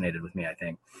resonated with me, I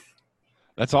think.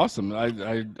 That's awesome.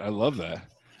 I love that.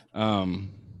 And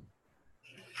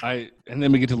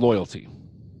then we get to Loyalty.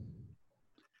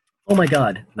 Oh my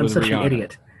God, I'm such an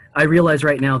idiot. I realize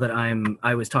right now that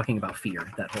I was talking about fear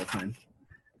that whole time,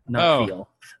 not feel.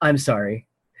 I'm sorry.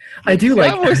 I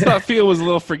always thought Feel was a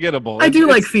little forgettable. I do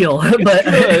like Feel, but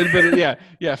good, but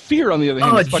yeah. Fear on the other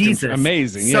hand is fucking Jesus.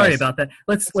 Amazing. Sorry about that.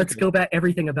 Let's go back.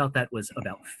 Everything about that was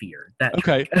about fear.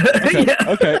 Okay.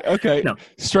 Yeah. Okay. No.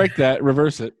 Strike that.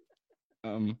 Reverse it.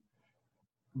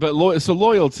 But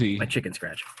Loyalty, my chicken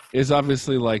scratch, is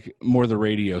obviously like more the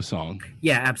radio song.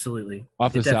 Yeah, absolutely.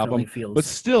 Off this album, but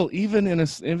still, even in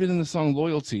the song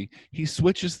Loyalty, he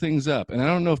switches things up. And I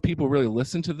don't know if people really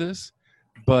listen to this,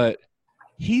 but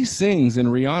he sings and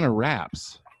Rihanna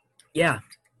raps. Yeah.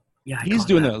 He's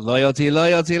doing the loyalty.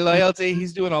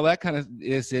 He's doing all that kind of.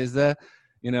 This is the,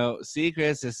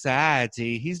 secret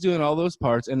society. He's doing all those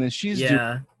parts, and then she's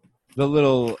doing the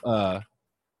little.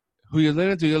 Who you're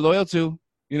loyal to,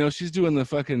 You know, she's doing the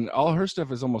fucking, all her stuff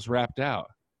is almost wrapped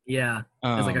out. Yeah,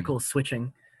 it's like a Um, cool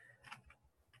switching.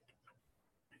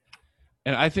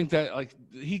 And I think that like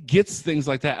he gets things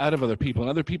like that out of other people, and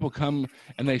other people come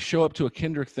and they show up to a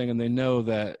Kendrick thing and they know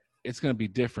that it's going to be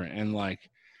different, and like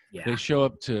Yeah, they show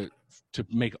up to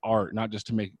make art, not just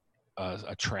to make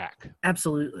a track.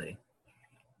 absolutely.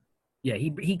 Yeah,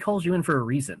 he calls you in for a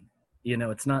reason. You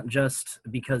know, it's not just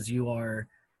because you are,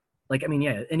 like, I mean,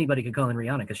 yeah, anybody could call in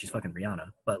Rihanna because she's fucking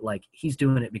Rihanna, but like he's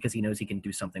doing it because he knows he can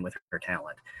do something with her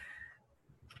talent.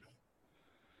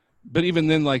 But even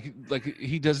then, like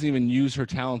he doesn't even use her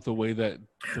talent the way that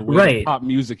Right. pop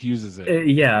music uses it.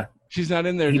 Yeah, She's not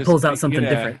in there. he just pulls out like, something you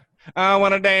know, different. I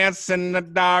want to dance in the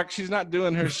dark. She's not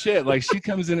doing her shit. Like she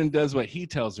comes in and does what he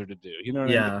tells her to do. You know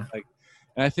what I Yeah. mean? Like,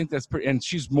 and I think that's pretty. And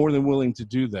she's more than willing to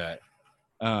do that.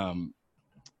 And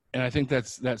I think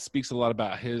that speaks a lot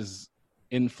about his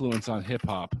influence on hip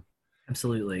hop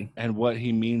Absolutely. and what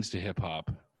he means to hip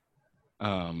hop.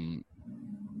 And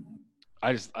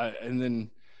then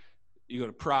you go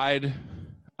to Pride.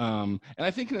 And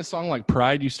I think in a song like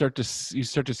Pride, you start to see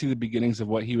the beginnings of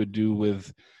what he would do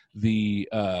with the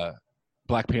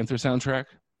Black Panther soundtrack,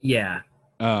 Yeah,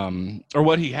 or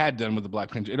what he had done with the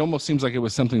Black Panther. It almost seems like it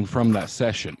was something from that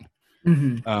session.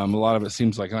 hmm A lot of it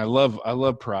seems like, and I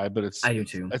love Pride, but I do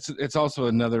too. it's also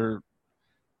another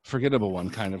forgettable one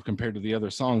kind of compared to the other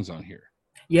songs on here.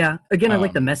 Yeah, again, I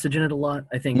like the Um, message in it a lot.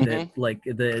 I think that Mhm. like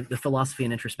the philosophy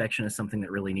and introspection is something that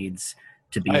really needs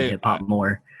to be I- in hip hop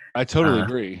more. I totally Uh,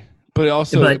 agree, but it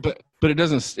also but- but it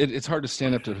doesn't. It's hard to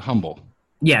stand up to Humble.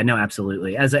 Yeah, no,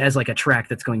 absolutely. As like a track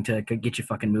that's going to get you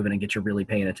fucking moving and get you really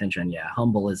paying attention. Yeah,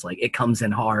 Humble is like, it comes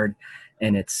in hard,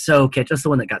 and it's so catchy. That's the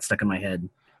one that got stuck in my head.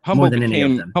 Humble More than any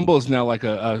of them. Humble is now like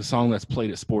a song that's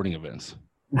played at sporting events.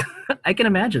 I can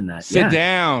imagine that. Sit yeah.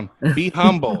 down, be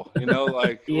humble. You know,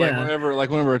 like Yeah.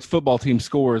 whenever its football team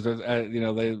scores, you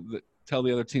know, they tell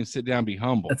the other team sit down, be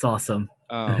humble. That's awesome.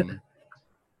 Um,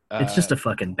 It's just a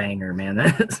fucking banger, man.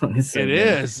 That song is so it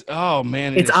good. is. Oh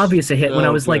man, It's obvious a hit. When I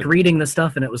so was like good. reading the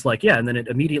stuff and it was like, yeah, and then it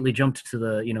immediately jumped to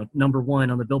the, you know, #1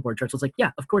 on the Billboard charts. I was like,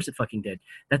 yeah, of course it fucking did.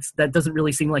 That doesn't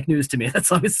really seem like news to me. That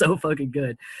song is so fucking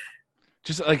good.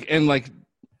 Just like, and like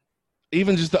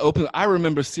even just the open, I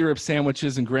remember syrup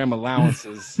sandwiches and graham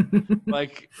allowances.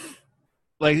 like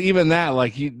even that,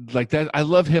 like that. I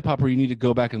love hip hop where you need to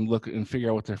go back and look and figure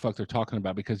out what the fuck they're talking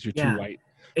about because you're Yeah. too white.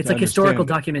 It's to like historical understand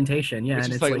it. documentation. Yeah. It's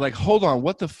And just it's like, hold on,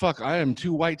 what the fuck? I am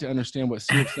too white to understand what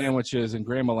syrup sandwiches and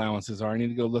graham allowances are. I need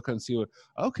to go look and see what.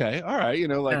 Okay, all right, you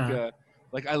know, Yeah.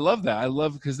 like I love that. I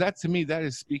love because that to me that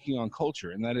is speaking on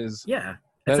culture, and that is yeah.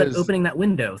 that It's that is- opening that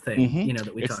window thing, Mhm. you know,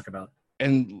 that we It's- talk about.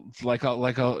 and like I'll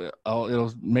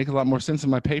it'll make a lot more sense in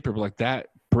my paper, but like that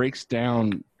breaks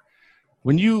down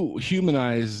when you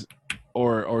humanize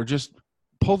or just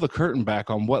pull the curtain back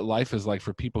on what life is like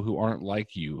for people who aren't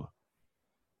like you,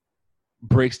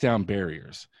 breaks down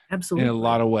barriers Absolutely. in a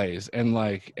lot of ways. And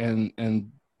like and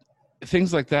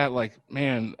things like that, like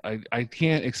man, I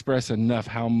can't express enough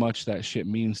how much that shit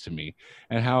means to me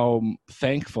and how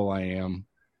thankful I am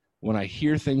when I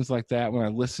hear things like that, when I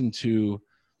listen to,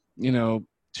 you know,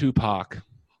 Tupac,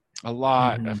 a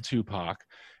lot Mhm. of Tupac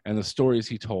and the stories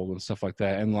he told and stuff like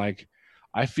that. And like,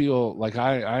 I feel like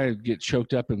I get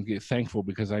choked up and get thankful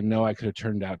because I know I could have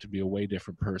turned out to be a way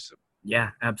different person Yeah,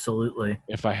 absolutely.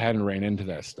 if I hadn't ran into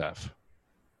that stuff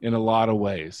in a lot of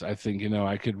ways. I think, you know,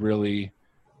 I could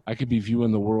be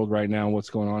viewing the world right now, what's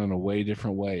going on in a way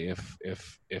different way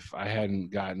if I hadn't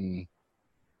gotten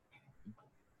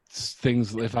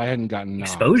things, if I hadn't gotten Nas.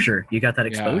 Exposure. You got that Yeah.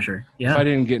 exposure. If I Yeah.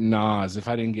 didn't get Nas, if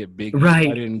I didn't get Biggie, Right.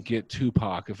 if I didn't get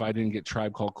Tupac, if I didn't get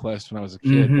Tribe Called Quest when I was a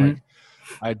kid, Mhm. like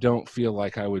I don't feel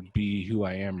like I would be who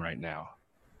I am right now.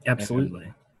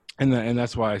 Absolutely. And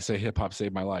that's why I say hip hop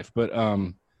saved my life. But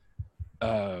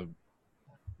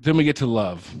then we get to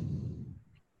Love.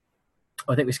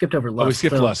 Oh, I think we skipped over Lust. Oh, we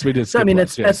skipped so, Lust. We did So skip I mean,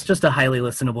 Lust, that's yes. just a highly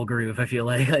listenable groove. I feel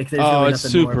like there's Oh, really it's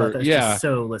nothing more super, about that. It's yeah. just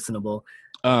so listenable.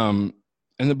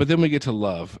 But then we get to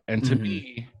Love. And to Mhm.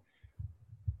 me,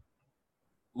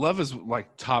 Love is like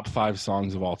top 5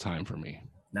 songs of all time for me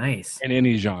Nice. in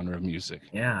any genre of music.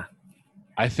 Yeah.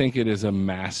 I think it is a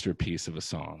masterpiece of a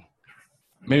song.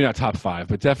 Maybe not top 5,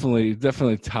 but definitely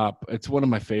top. It's one of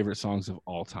my favorite songs of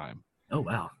all time, Oh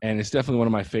wow. and it's definitely one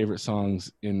of my favorite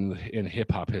songs in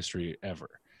hip hop history ever.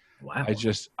 Wow.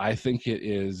 I think it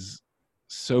is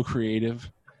so creative.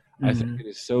 I think Mhm. it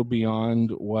is so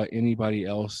beyond what anybody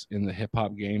else in the hip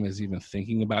hop game is even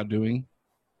thinking about doing.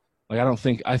 Like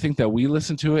I think that we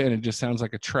listen to it and it just sounds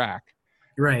like a track,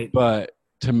 Right. but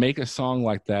to make a song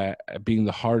like that, being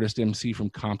the hardest MC from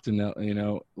Compton, you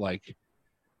know, like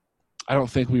I don't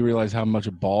think we realize how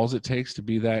much balls it takes to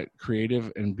be that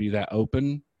creative and be that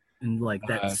open. And like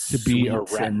that To be a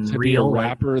real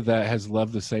rapper that has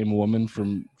loved the same woman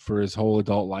for his whole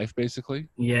adult life, basically.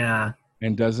 Yeah.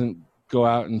 And doesn't go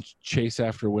out and chase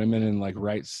after women and like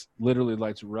writes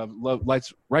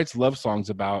love songs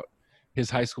about his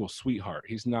high school sweetheart.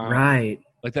 He's not right.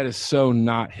 Like that is so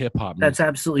not hip hop. That's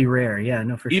absolutely rare. Yeah,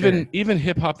 no, for sure. Even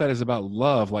hip hop that is about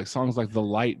love, like songs like "The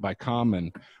Light" by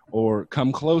Common or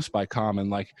 "Come Close" by Common,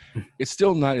 like it's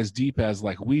still not as deep as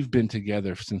like we've been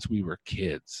together since we were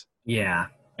kids. Yeah.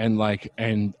 And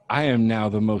I am now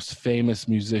the most famous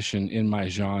musician in my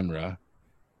genre.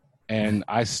 And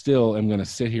I still am going to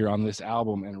sit here on this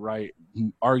album and write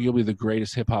arguably the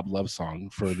greatest hip hop love song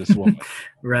for this woman.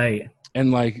 Right.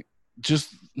 And like,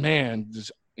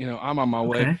 I'm on my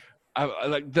way.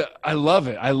 I love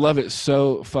it. I love it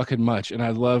so fucking much. And I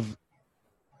love,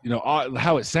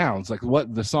 how it sounds, like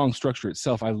what the song structure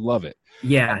itself. I love it.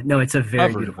 Yeah. No, it's a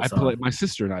very beautiful song. My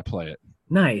sister and I play it.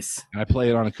 Nice. And I play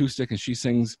it on acoustic and she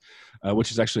sings,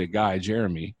 which is actually a guy,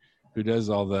 Jeremy, who does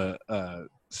all the,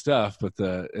 stuff,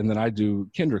 and then I do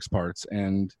Kendrick's parts,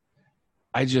 and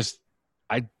I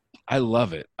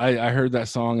love it. I heard that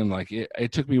song and like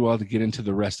it took me a while to get into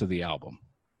the rest of the album.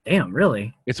 Damn,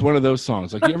 really? It's one of those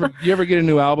songs. Like you ever get a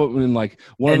new album and like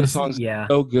one of the songs is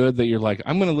so good that you're like,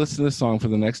 I'm gonna listen to this song for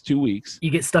the next 2 weeks. You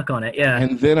get stuck on it, yeah.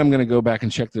 And then I'm gonna go back and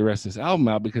check the rest of this album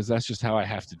out because that's just how I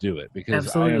have to do it because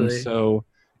Absolutely. I am so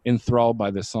enthralled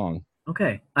by this song.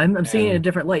 Okay. I'm seeing it in a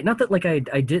different light. Not that like I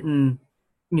didn't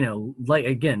like,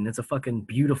 again, it's a fucking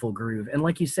beautiful groove. And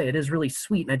like you say, it is really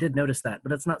sweet. And I did notice that,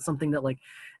 but it's not something that like,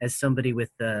 as somebody with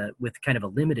kind of a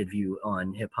limited view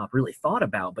on hip hop really thought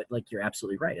about, but like, you're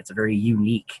absolutely right. It's a very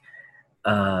unique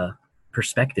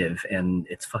perspective and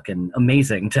it's fucking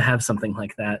amazing to have something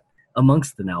like that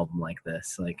amongst an album like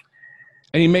this. Like,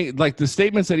 and he make like the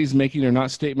statements that he's making are not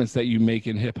statements that you make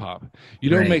in hip hop. You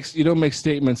don't make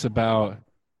statements about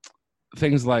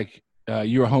things like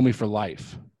you're a homie for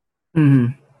life.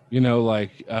 Mm-hmm.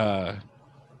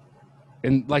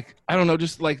 And like I don't know,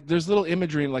 just like there's little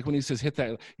imagery like when he says hit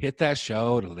that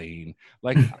shoulder lean.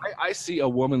 Like I see a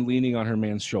woman leaning on her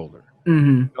man's shoulder.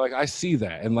 Mm-hmm. Like I see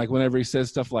that, and like whenever he says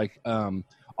stuff like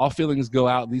all feelings go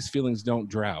out, these feelings don't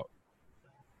drought.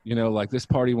 Like this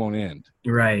party won't end.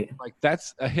 Right. Like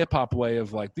that's a hip hop way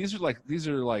of like these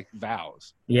are like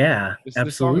vows. Yeah,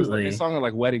 absolutely. This song are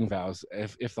like wedding vows.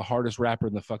 If the hardest rapper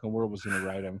in the fucking world was going to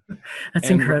write them, that's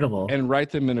incredible. And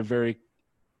write them in a very.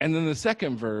 And then the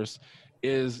second verse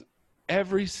is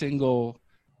every single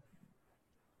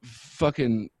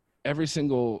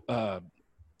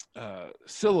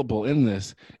syllable in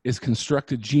this is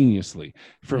constructed geniusly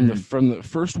from the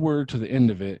first word to the end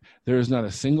of it. There is not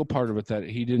a single part of it that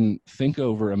he didn't think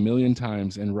over a million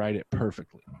times and write it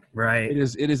perfectly. Right. It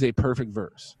is a perfect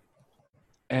verse.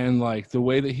 And like the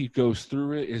way that he goes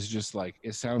through it is just like,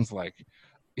 it sounds like,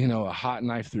 a hot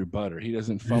knife through butter. He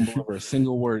doesn't fumble over a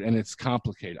single word, and it's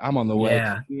complicated. I'm on the way.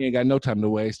 Yeah. You ain't got no time to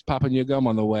waste. Popping your gum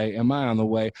on the way. Am I on the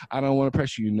way? I don't want to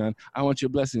pressure you none. I want your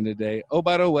blessing today. Oh,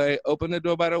 by the way, open the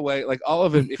door by the way. Like all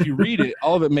of it, if you read it,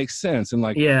 all of it makes sense. And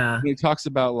like, when he talks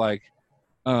about like,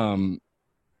 when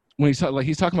he's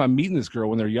talking about meeting this girl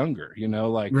when they're younger,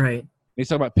 like, right. He's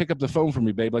talking about pick up the phone for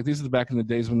me, babe. Like these are the back in the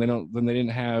days when they didn't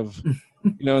have,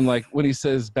 and like when he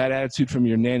says bad attitude from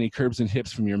your nanny, curbs and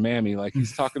hips from your mammy, like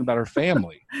he's talking about her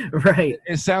family. Right.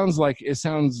 It sounds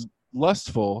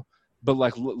lustful, but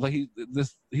like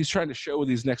he's trying to show with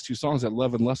these next two songs that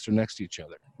love and lust are next to each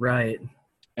other. Right.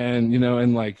 And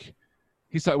and like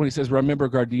he's talking when he says, "Remember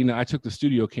Gardena? I took the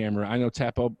studio camera. I know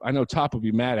Top will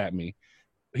be mad at me."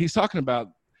 He's talking about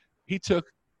he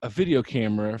took a video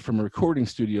camera from a recording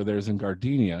studio there's in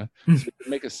Gardenia so he could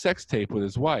make a sex tape with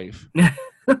his wife.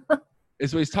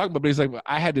 Is what he's talking about, but he's like,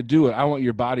 I had to do it. I want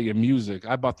your body and music.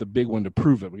 I bought the big one to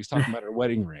prove it. But he's talking about her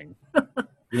wedding ring.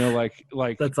 Like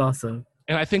that's awesome.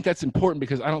 And I think that's important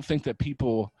because I don't think that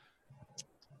people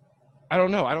I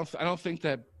don't know. I don't think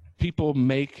that people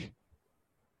make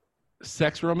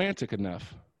sex romantic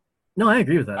enough. No, I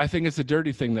agree with that. I think it's a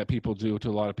dirty thing that people do to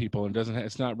a lot of people, and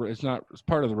it's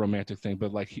part of the romantic thing.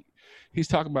 But like he's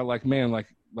talking about like, man, like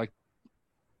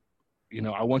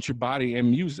I want your body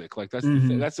and music. Like that's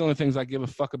that's the only things I give a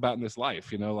fuck about in this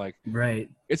life. Like right.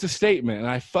 It's a statement, and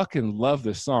I fucking love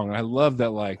this song. And I love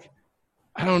that. Like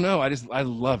I don't know, I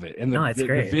love it. And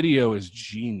the video is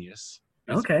genius.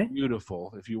 It's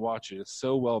beautiful. If you watch it, it's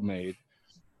so well made.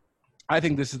 I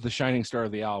think this is the shining star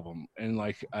of the album, and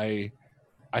like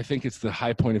I think it's the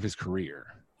high point of his career.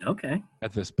 Okay.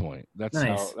 At this point, that's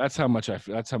how much I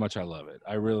love it.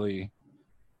 I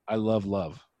love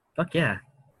love. Fuck yeah.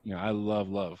 I love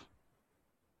love.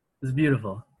 It's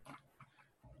beautiful.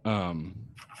 So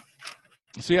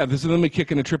yeah, this is then we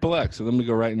kick into Triple X. So then we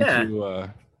go right into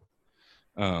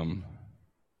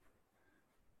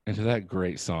into that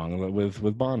great song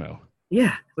with Bono.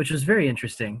 Yeah, which was very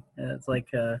interesting. It's like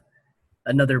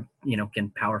another,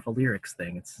 again, powerful lyrics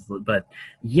thing. But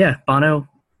yeah, Bono,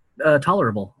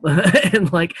 tolerable,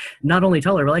 and like not only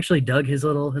tolerable, I actually dug his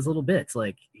little bits.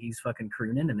 Like he's fucking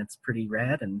crooning, and it's pretty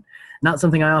rad, and not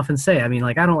something I often say. I mean,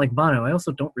 like I don't like Bono. I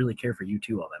also don't really care for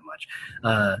U2 all that much.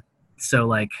 So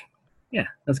like, yeah,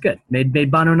 that's good.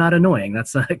 Made Bono not annoying.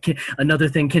 That's another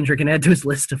thing Kendrick can add to his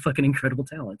list of fucking incredible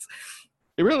talents.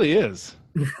 It really is.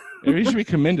 He should be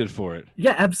commended for it.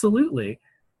 Yeah, absolutely.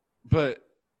 But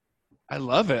I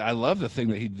love it. I love the thing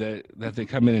that they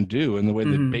come in and do, and the way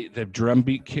the drum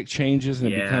beat kick changes,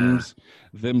 and it becomes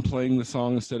them playing the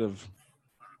song instead of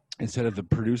the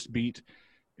produced beat.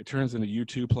 It turns into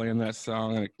U2 playing that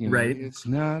song, and right. It's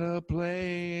not a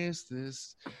place.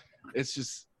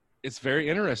 It's very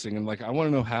interesting, and like I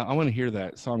want to hear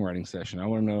that songwriting session. I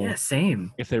want to know. Yeah,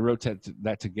 same. If they wrote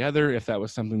that together, if that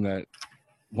was something that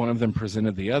one of them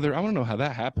presented the other. I want to know how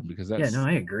that happened, because that's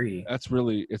I agree.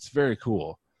 It's very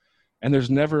cool. And there's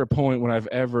never a point when I've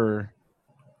ever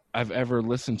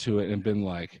listened to it and been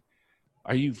like,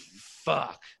 "Are you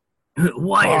fuck?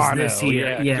 Why Bono, is this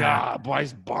here? Yeah. God, why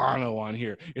is Bono on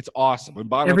here? It's awesome." When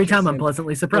Bono every time I'm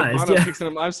pleasantly surprised. Bono kicks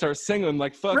in, I start singing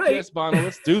like, "Fuck yes, Bono,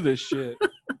 let's do this shit."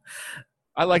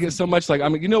 I like it so much. Like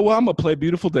I'm gonna play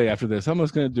 "Beautiful Day" after this. I'm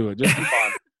just gonna do it just for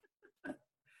Bono.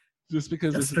 Just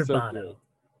because this is so cool.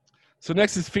 So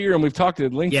next is Fear, and we've talked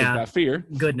at length about Fear.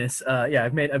 Goodness,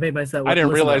 I've made myself. I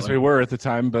didn't realize we were at the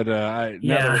time, but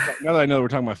now that I know we're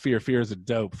talking about Fear, Fear is a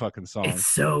dope fucking song. It's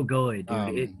so good,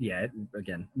 dude. It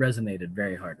again resonated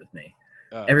very hard with me.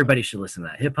 Everybody should listen to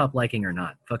that, hip hop liking or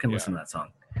not. Fucking listen to that song.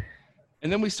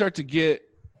 And then we start to get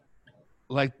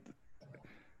like,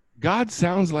 God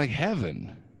sounds like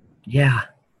heaven. Yeah.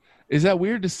 Is that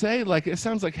weird to say? Like, it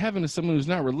sounds like heaven to someone who's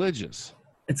not religious.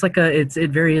 It's like it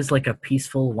very is like a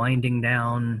peaceful winding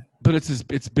down. But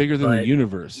it's bigger than the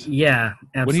universe. Yeah,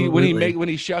 absolutely. When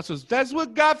he shouts, "That's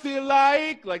what God feel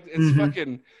like!" Like it's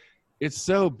fucking, it's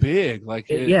so big. Like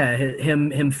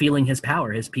him feeling his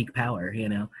power, his peak power.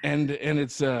 And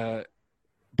it's but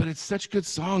it's such good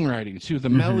songwriting too. The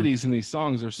melodies in these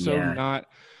songs are so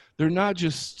they're not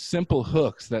just simple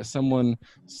hooks that someone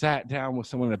sat down with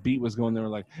someone, a beat was going, they were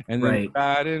like, and then we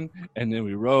riding, and then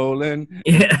we rolling.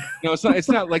 Yeah. It's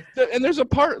not like, and there's a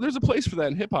place for that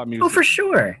in hip hop music. Oh, for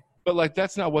sure. But like,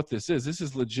 that's not what this is. This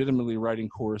is legitimately writing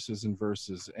choruses and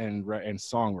verses and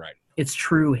songwriting. It's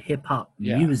true hip hop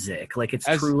music. Like it's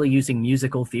truly using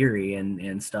musical theory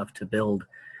and stuff to build.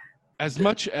 As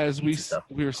much as we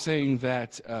were saying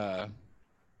that,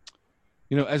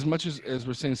 as much as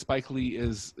we're saying Spike Lee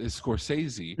is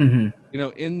Scorsese,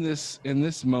 in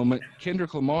this moment,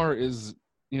 Kendrick Lamar is,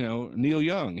 Neil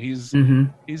Young. He's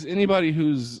anybody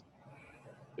he's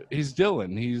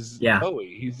Dylan. He's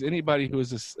Bowie. He's anybody who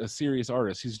is a serious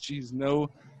artist. He's no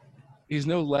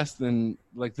less than,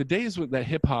 like, the days that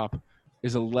hip hop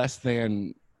is a less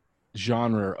than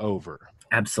genre over.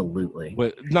 Absolutely.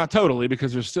 But not totally,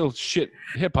 because there's still shit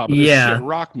hip hop. There's shit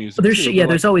rock music.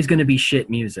 There's always going to be shit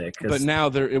music. But now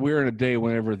we're in a day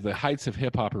whenever the heights of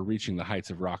hip hop are reaching the heights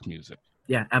of rock music.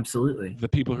 Yeah, absolutely. The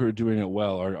people who are doing it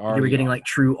well are we're getting like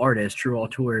true artists, true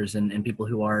auteurs, and people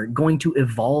who are going to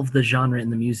evolve the genre in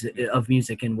the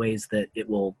music in ways that it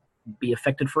will be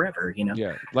affected forever.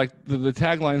 Yeah, like the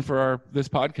tagline for this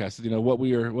podcast is, what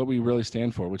we really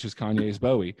stand for, which is Kanye's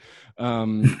Bowie.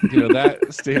 That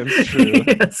stands true.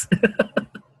 Yes.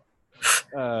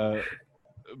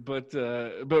 But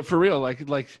for real,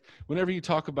 like whenever you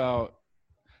talk about,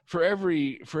 for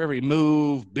every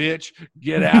move, bitch,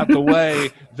 get out the way,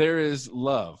 there is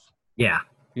love. Yeah.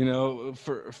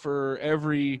 For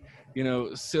every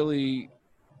silly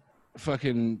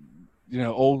fucking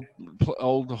old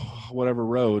whatever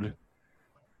road,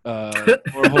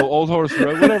 or Old Horse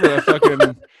Road, whatever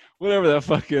that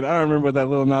fucking, I don't remember what that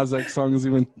Lil Nas X song is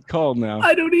even called now.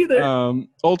 I don't either.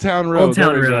 Old Town Road. Old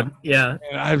Town Road. Yeah.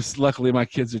 And luckily my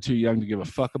kids are too young to give a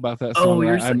fuck about that song. Oh,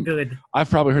 you're so good. I've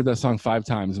probably heard that song 5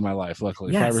 times in my life.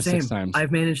 Luckily, 5 or 6 times.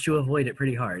 I've managed to avoid it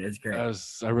pretty hard. It's great.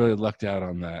 I really lucked out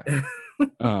on that.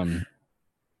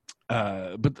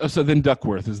 But so then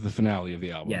Duckworth is the finale of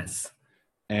the album. Yes.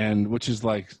 And which is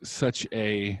like such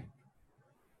a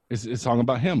song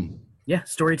about him. Yeah,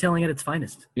 storytelling at its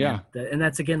finest. Yeah. And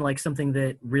that's, again, like something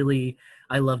that really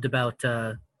I loved about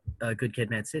Good Kid,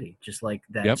 Mad City. Just like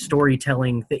that Yep.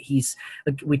 storytelling that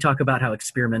we talk about how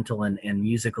experimental and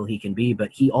musical he can be,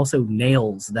 but he also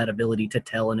nails that ability to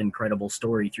tell an incredible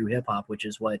story through hip hop, which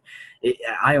is what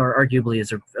arguably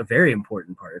is a very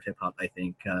important part of hip hop. I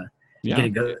think. Yeah,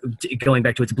 Going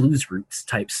back to its blues roots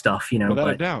type stuff, without a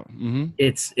but doubt. Mm-hmm.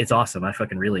 it's awesome. I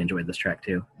fucking really enjoyed this track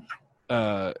too.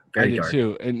 I Very did dark.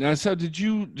 too. And so did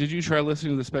you try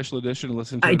listening to the special edition and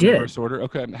listen to I it in did. reverse order?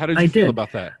 Okay. How did you I feel did.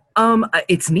 about that?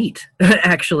 It's neat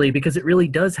actually, because it really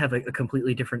does have a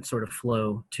completely different sort of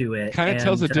flow to it. Kind of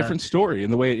tells a different story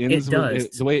in the way it ends.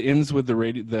 The way it ends with the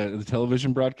radio, the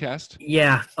television broadcast.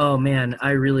 Yeah. Oh man,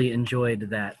 I really enjoyed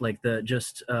that. Like the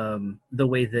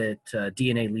way that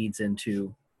DNA leads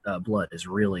into Blood is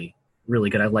really, really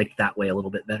good. I liked that way a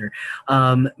little bit better.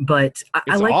 But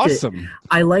I liked awesome. it.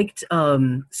 I liked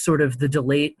sort of the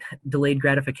delayed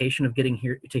gratification of getting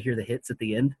to hear the hits at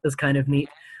the end. That's kind of neat.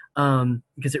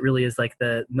 Because it really is like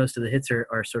most of the hits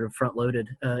are sort of front loaded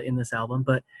in this album,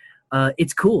 but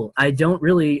it's cool. I can't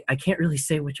really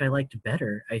say which I liked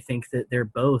better. I think that they're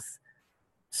both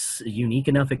unique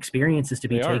enough experiences to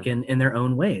be taken in their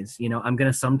own ways. I'm going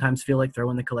to sometimes feel like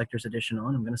throwing the collector's edition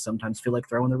on. I'm going to sometimes feel like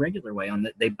throwing the regular way on.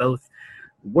 That they both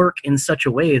work in such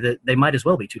a way that they might as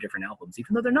well be two different albums,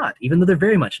 even though they're not, even though they're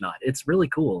very much not. It's really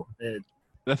cool.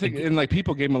 I think, and like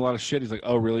people gave him a lot of shit. He's like,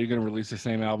 "Oh, really? You're gonna release the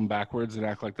same album backwards and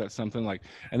act like that's something like?"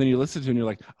 And then you listen to it and you're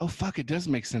like, "Oh, fuck! It does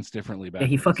make sense differently."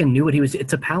 Backwards. Yeah, he fucking knew what he was.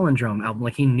 It's a palindrome album.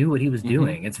 Like he knew what he was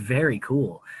doing. It's very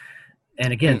cool,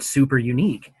 and again, super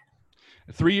unique.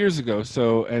 3 years ago.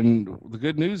 So, and the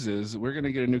good news is we're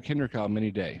gonna get a new Kendrick album any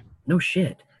day. No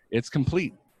shit. It's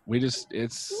complete.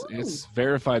 It's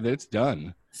verified that it's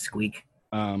done. Squeak.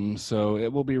 So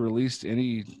it will be released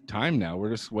any time now.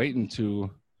 We're just waiting to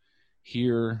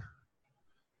hear,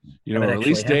 a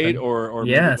release date or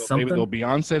maybe they'll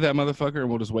Beyonce that motherfucker and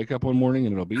we'll just wake up one morning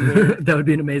and it'll be there. That would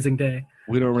be an amazing day.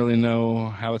 We don't really know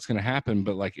how it's going to happen,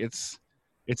 but like it's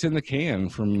in the can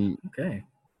from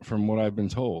what I've been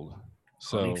told.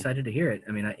 So I'm excited to hear it.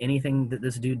 I mean, anything that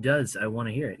this dude does, I want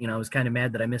to hear it. I was kind of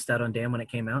mad that I missed out on Damn when it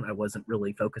came out. I wasn't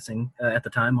really focusing at the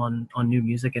time on new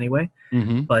music anyway.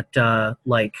 Mm-hmm. But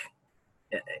like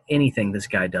anything this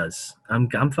guy does, I'm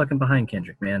fucking behind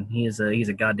Kendrick, man. He's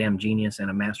a goddamn genius and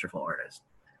a masterful artist.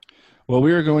 Well,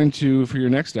 we are going to, for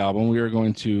your next album, we are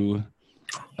going to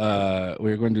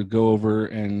go over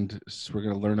and we're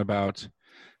going to learn about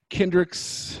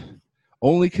Kendrick's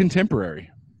only contemporary.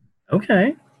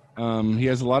 Okay. He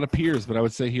has a lot of peers, but I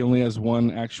would say he only has one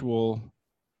actual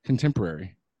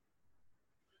contemporary.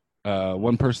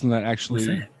 One person that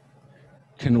actually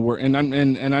can work. And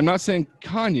I'm not saying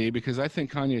Kanye because I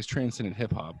think Kanye is transcendent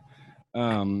hip hop.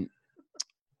 I'm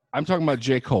talking about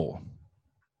J. Cole.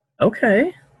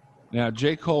 Okay. Now,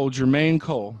 J. Cole, Jermaine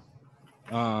Cole,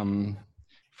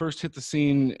 first hit the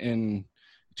scene in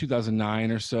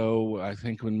 2009 or so. I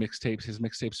think when his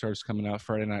mixtape starts coming out,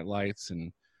 Friday Night Lights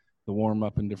and the warm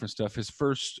up and different stuff. His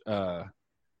first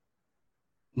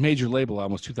major label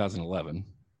album was 2011.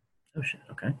 Oh shit.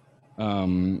 Okay.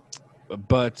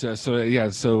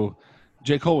 So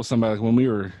J. Cole was somebody like when we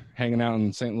were hanging out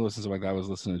in St. Louis and stuff like that, I was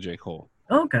listening to J. Cole.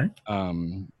 Okay.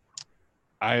 I'm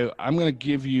gonna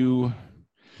give you.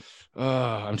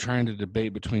 I'm trying to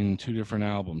debate between two different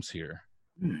albums here.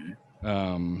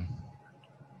 I'm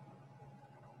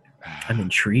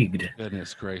intrigued.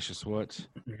 Goodness gracious, what?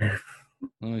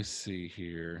 Let me see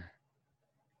here.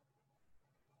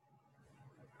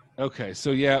 Okay,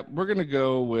 so yeah, we're going to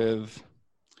go with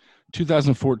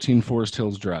 2014 Forest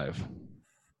Hills Drive.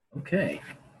 Okay.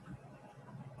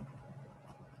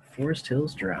 Forest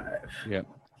Hills Drive. Yep.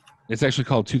 It's actually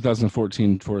called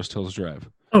 2014 Forest Hills Drive.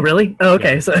 Oh, really? Oh,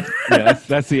 okay. Yeah. So yeah,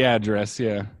 that's the address,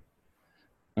 yeah.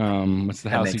 It's the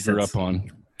house he grew up on.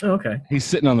 Oh, okay. He's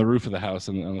sitting on the roof of the house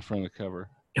on the front of the cover.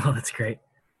 Oh, that's great.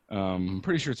 I'm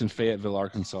pretty sure it's in Fayetteville,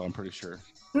 Arkansas. I'm pretty sure.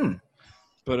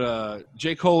 But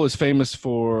J. Cole is famous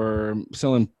for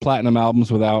selling platinum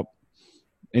albums without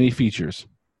any features.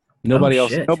 Nobody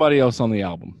else on the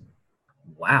album.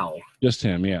 Wow. Just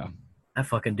him, yeah. That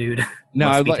fucking dude.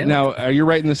 Now, are you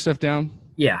writing this stuff down?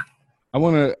 Yeah. I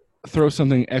want to throw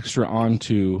something extra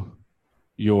onto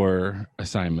your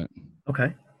assignment.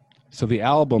 Okay. So the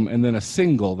album and then a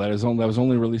single that was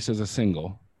only released as a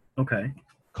single. Okay.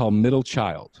 Called Middle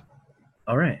Child.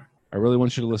 All right. I really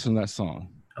want you to listen to that song.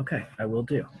 Okay, I will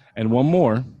do. And one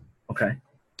more. Okay.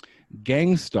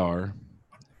 Gangstar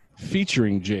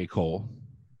featuring J. Cole.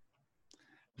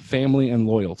 Family and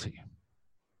Loyalty.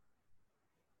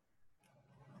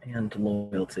 And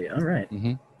Loyalty. All right.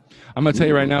 Mm-hmm. I'm going to tell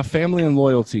you right now, Family and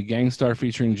Loyalty, Gangstar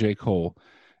featuring J. Cole,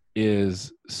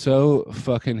 is so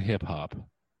fucking hip-hop.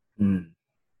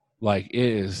 Like it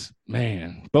is,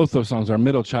 man. Both those songs. Our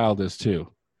Middle Child is too.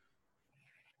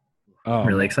 Oh, I'm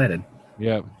really excited.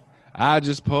 Yep. I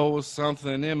just poured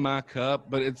something in my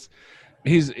cup, but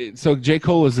so J.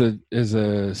 Cole is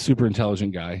a super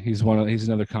intelligent guy. He's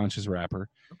another conscious rapper.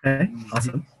 Okay,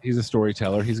 awesome. He's a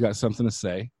storyteller. He's got something to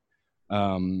say,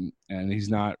 and he's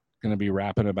not going to be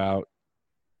rapping about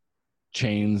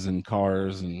chains and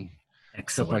cars and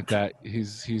stuff like that.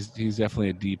 He's definitely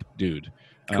a deep dude.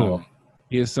 Cool.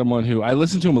 He is someone who I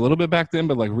listened to him a little bit back then,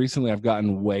 but like recently I've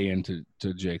gotten way into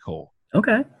J. Cole.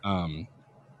 Okay.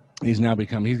 He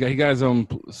got his own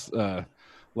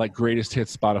like greatest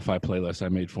hits Spotify playlist I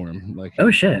made for him. Like,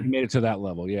 oh shit, he made it to that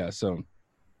level. Yeah, so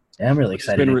yeah, I'm really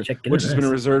excited. Which has been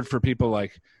reserved for people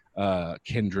like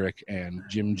Kendrick and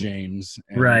Jim James,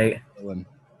 and right? Dylan.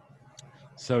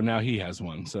 So now he has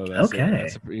one. So that's okay.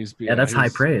 That's high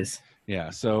praise. Yeah.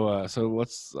 So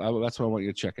that's what I want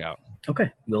you to check out. Okay,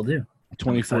 will do.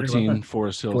 2014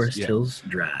 Forest Hills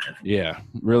Drive. Yeah,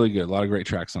 really good. A lot of great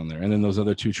tracks on there. And then those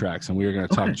other 2 tracks. And we are going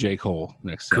to talk J. Cole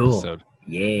next episode.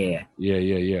 Yeah.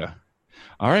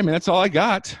 All right, man. That's all I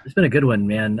got. It's been a good one,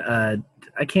 man.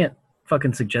 I can't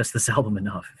fucking suggest this album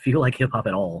enough. If you like hip-hop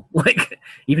at all, like,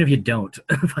 even if you don't,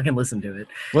 fucking listen to it.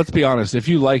 Let's be honest. If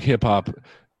you like hip-hop,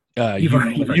 you've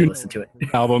already listened to it.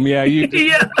 Album, yeah, you're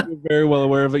very well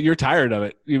aware of it. You're tired of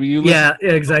it. Yeah,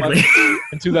 exactly.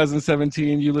 In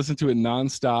 2017, you listened to it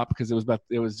nonstop because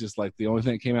it was just like the only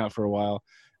thing that came out for a while,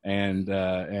 and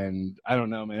I don't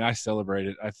know, man. I celebrate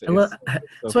it. I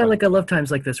love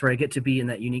times like this where I get to be in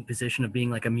that unique position of being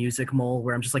like a music mole,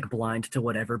 where I'm just like blind to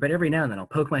whatever. But every now and then I'll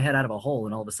poke my head out of a hole,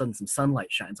 and all of a sudden some sunlight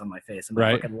shines on my face, and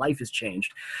my fucking life has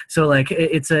changed. So like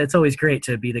it's always great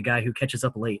to be the guy who catches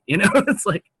up late. You know, it's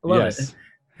like I love it.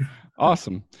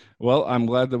 Awesome. Well, I'm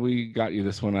glad that we got you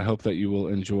this one. I hope that you will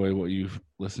enjoy what you've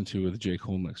listened to with J.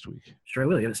 Cole next week. Sure I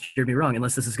will. You haven't steered me wrong,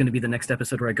 unless this is going to be the next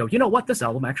episode where I go, you know what, this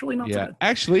album actually not so good.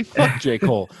 Actually, fuck J.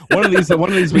 Cole. One of these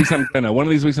weeks I'm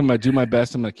gonna do my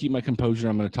best. I'm gonna keep my composure.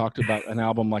 I'm gonna talk about an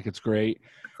album like it's great,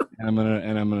 and I'm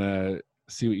gonna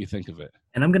see what you think of it.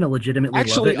 And I'm gonna legitimately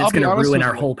love it. It's gonna ruin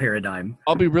our whole paradigm.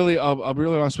 I'll be really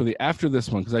honest with you after this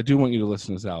one, because I do want you to listen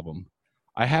to this album.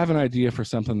 I have an idea for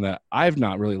something that I've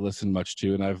not really listened much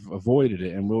to, and I've avoided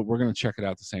it, and we're going to check it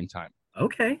out at the same time.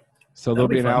 Okay. So there'll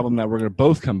be an album that we're going to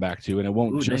both come back to, and it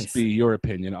won't just be your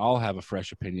opinion. I'll have a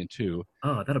fresh opinion too.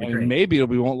 Oh, that'll be great. Maybe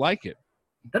we won't like it.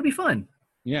 That'd be fun.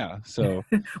 Yeah. So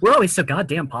we're always so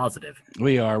goddamn positive.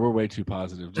 We are. We're way too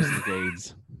positive. Just like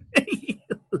AIDS.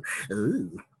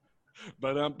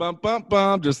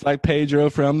 But just like Pedro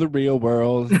from the real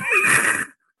world.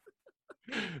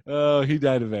 Oh, he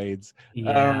died of AIDS.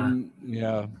 Yeah.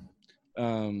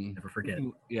 Never forget.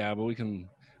 Yeah, but we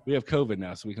have COVID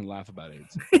now, so we can laugh about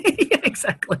AIDS. Yeah,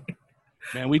 exactly.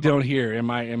 Man, we don't here.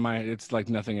 It's like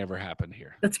nothing ever happened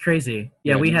here. That's crazy.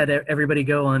 Yeah, we had everybody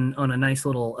go on a nice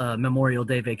little Memorial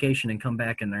Day vacation and come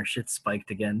back and our shit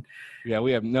spiked again. Yeah,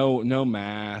 we have no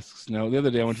masks. No, the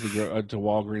other day I went to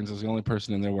Walgreens. I was the only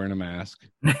person in there wearing a mask.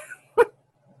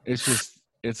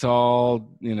 It's all,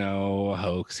 a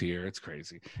hoax here. It's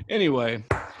crazy. Anyway.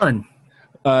 Fun.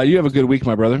 You have a good week,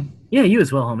 my brother. Yeah, you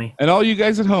as well, homie. And all you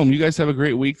guys at home, you guys have a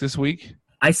great week this week?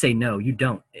 I say no, you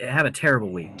don't. Have a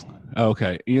terrible week.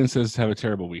 Okay. Ian says have a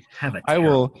terrible week. I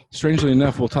will, strangely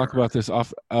enough, we'll talk about this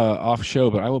off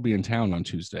show, but I will be in town on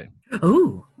Tuesday.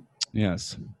 Ooh.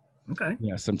 Yes. Okay.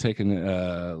 Yes, I'm taking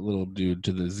a little dude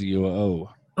to the ZOO.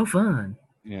 Oh, fun.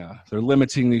 Yeah. They're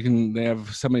limiting, they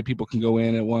have so many people can go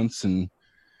in at once, and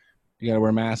you got to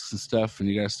wear masks and stuff, and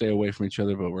you got to stay away from each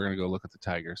other, but we're going to go look at the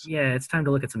tigers. Yeah, it's time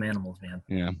to look at some animals, man.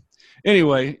 Yeah.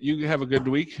 Anyway, you have a good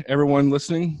week. Everyone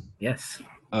listening? Yes.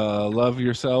 Love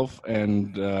yourself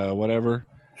and whatever.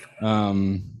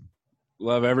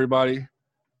 Love everybody.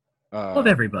 Love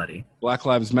everybody. Black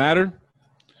Lives Matter.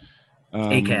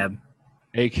 ACAB.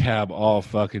 ACAB all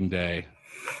fucking day.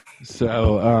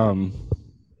 So,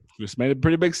 just made a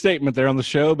pretty big statement there on the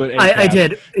show, but I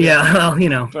did. Yeah,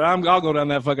 well, But I'll go down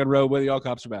that fucking road with you. All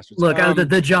cops are bastards. Look,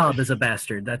 the job is a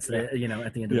bastard. That's at the end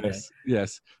of the day.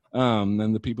 Yes.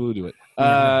 And the people who do it.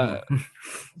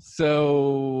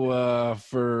 So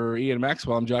for Ian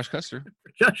Maxwell, I'm Josh Custer.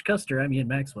 Josh Custer, I'm Ian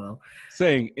Maxwell.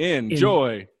 Saying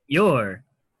enjoy your.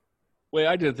 Wait,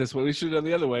 I did it this way. We should have done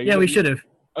the other way. Yeah, we should have.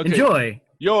 Okay. Enjoy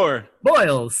your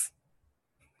boils.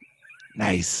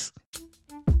 Nice.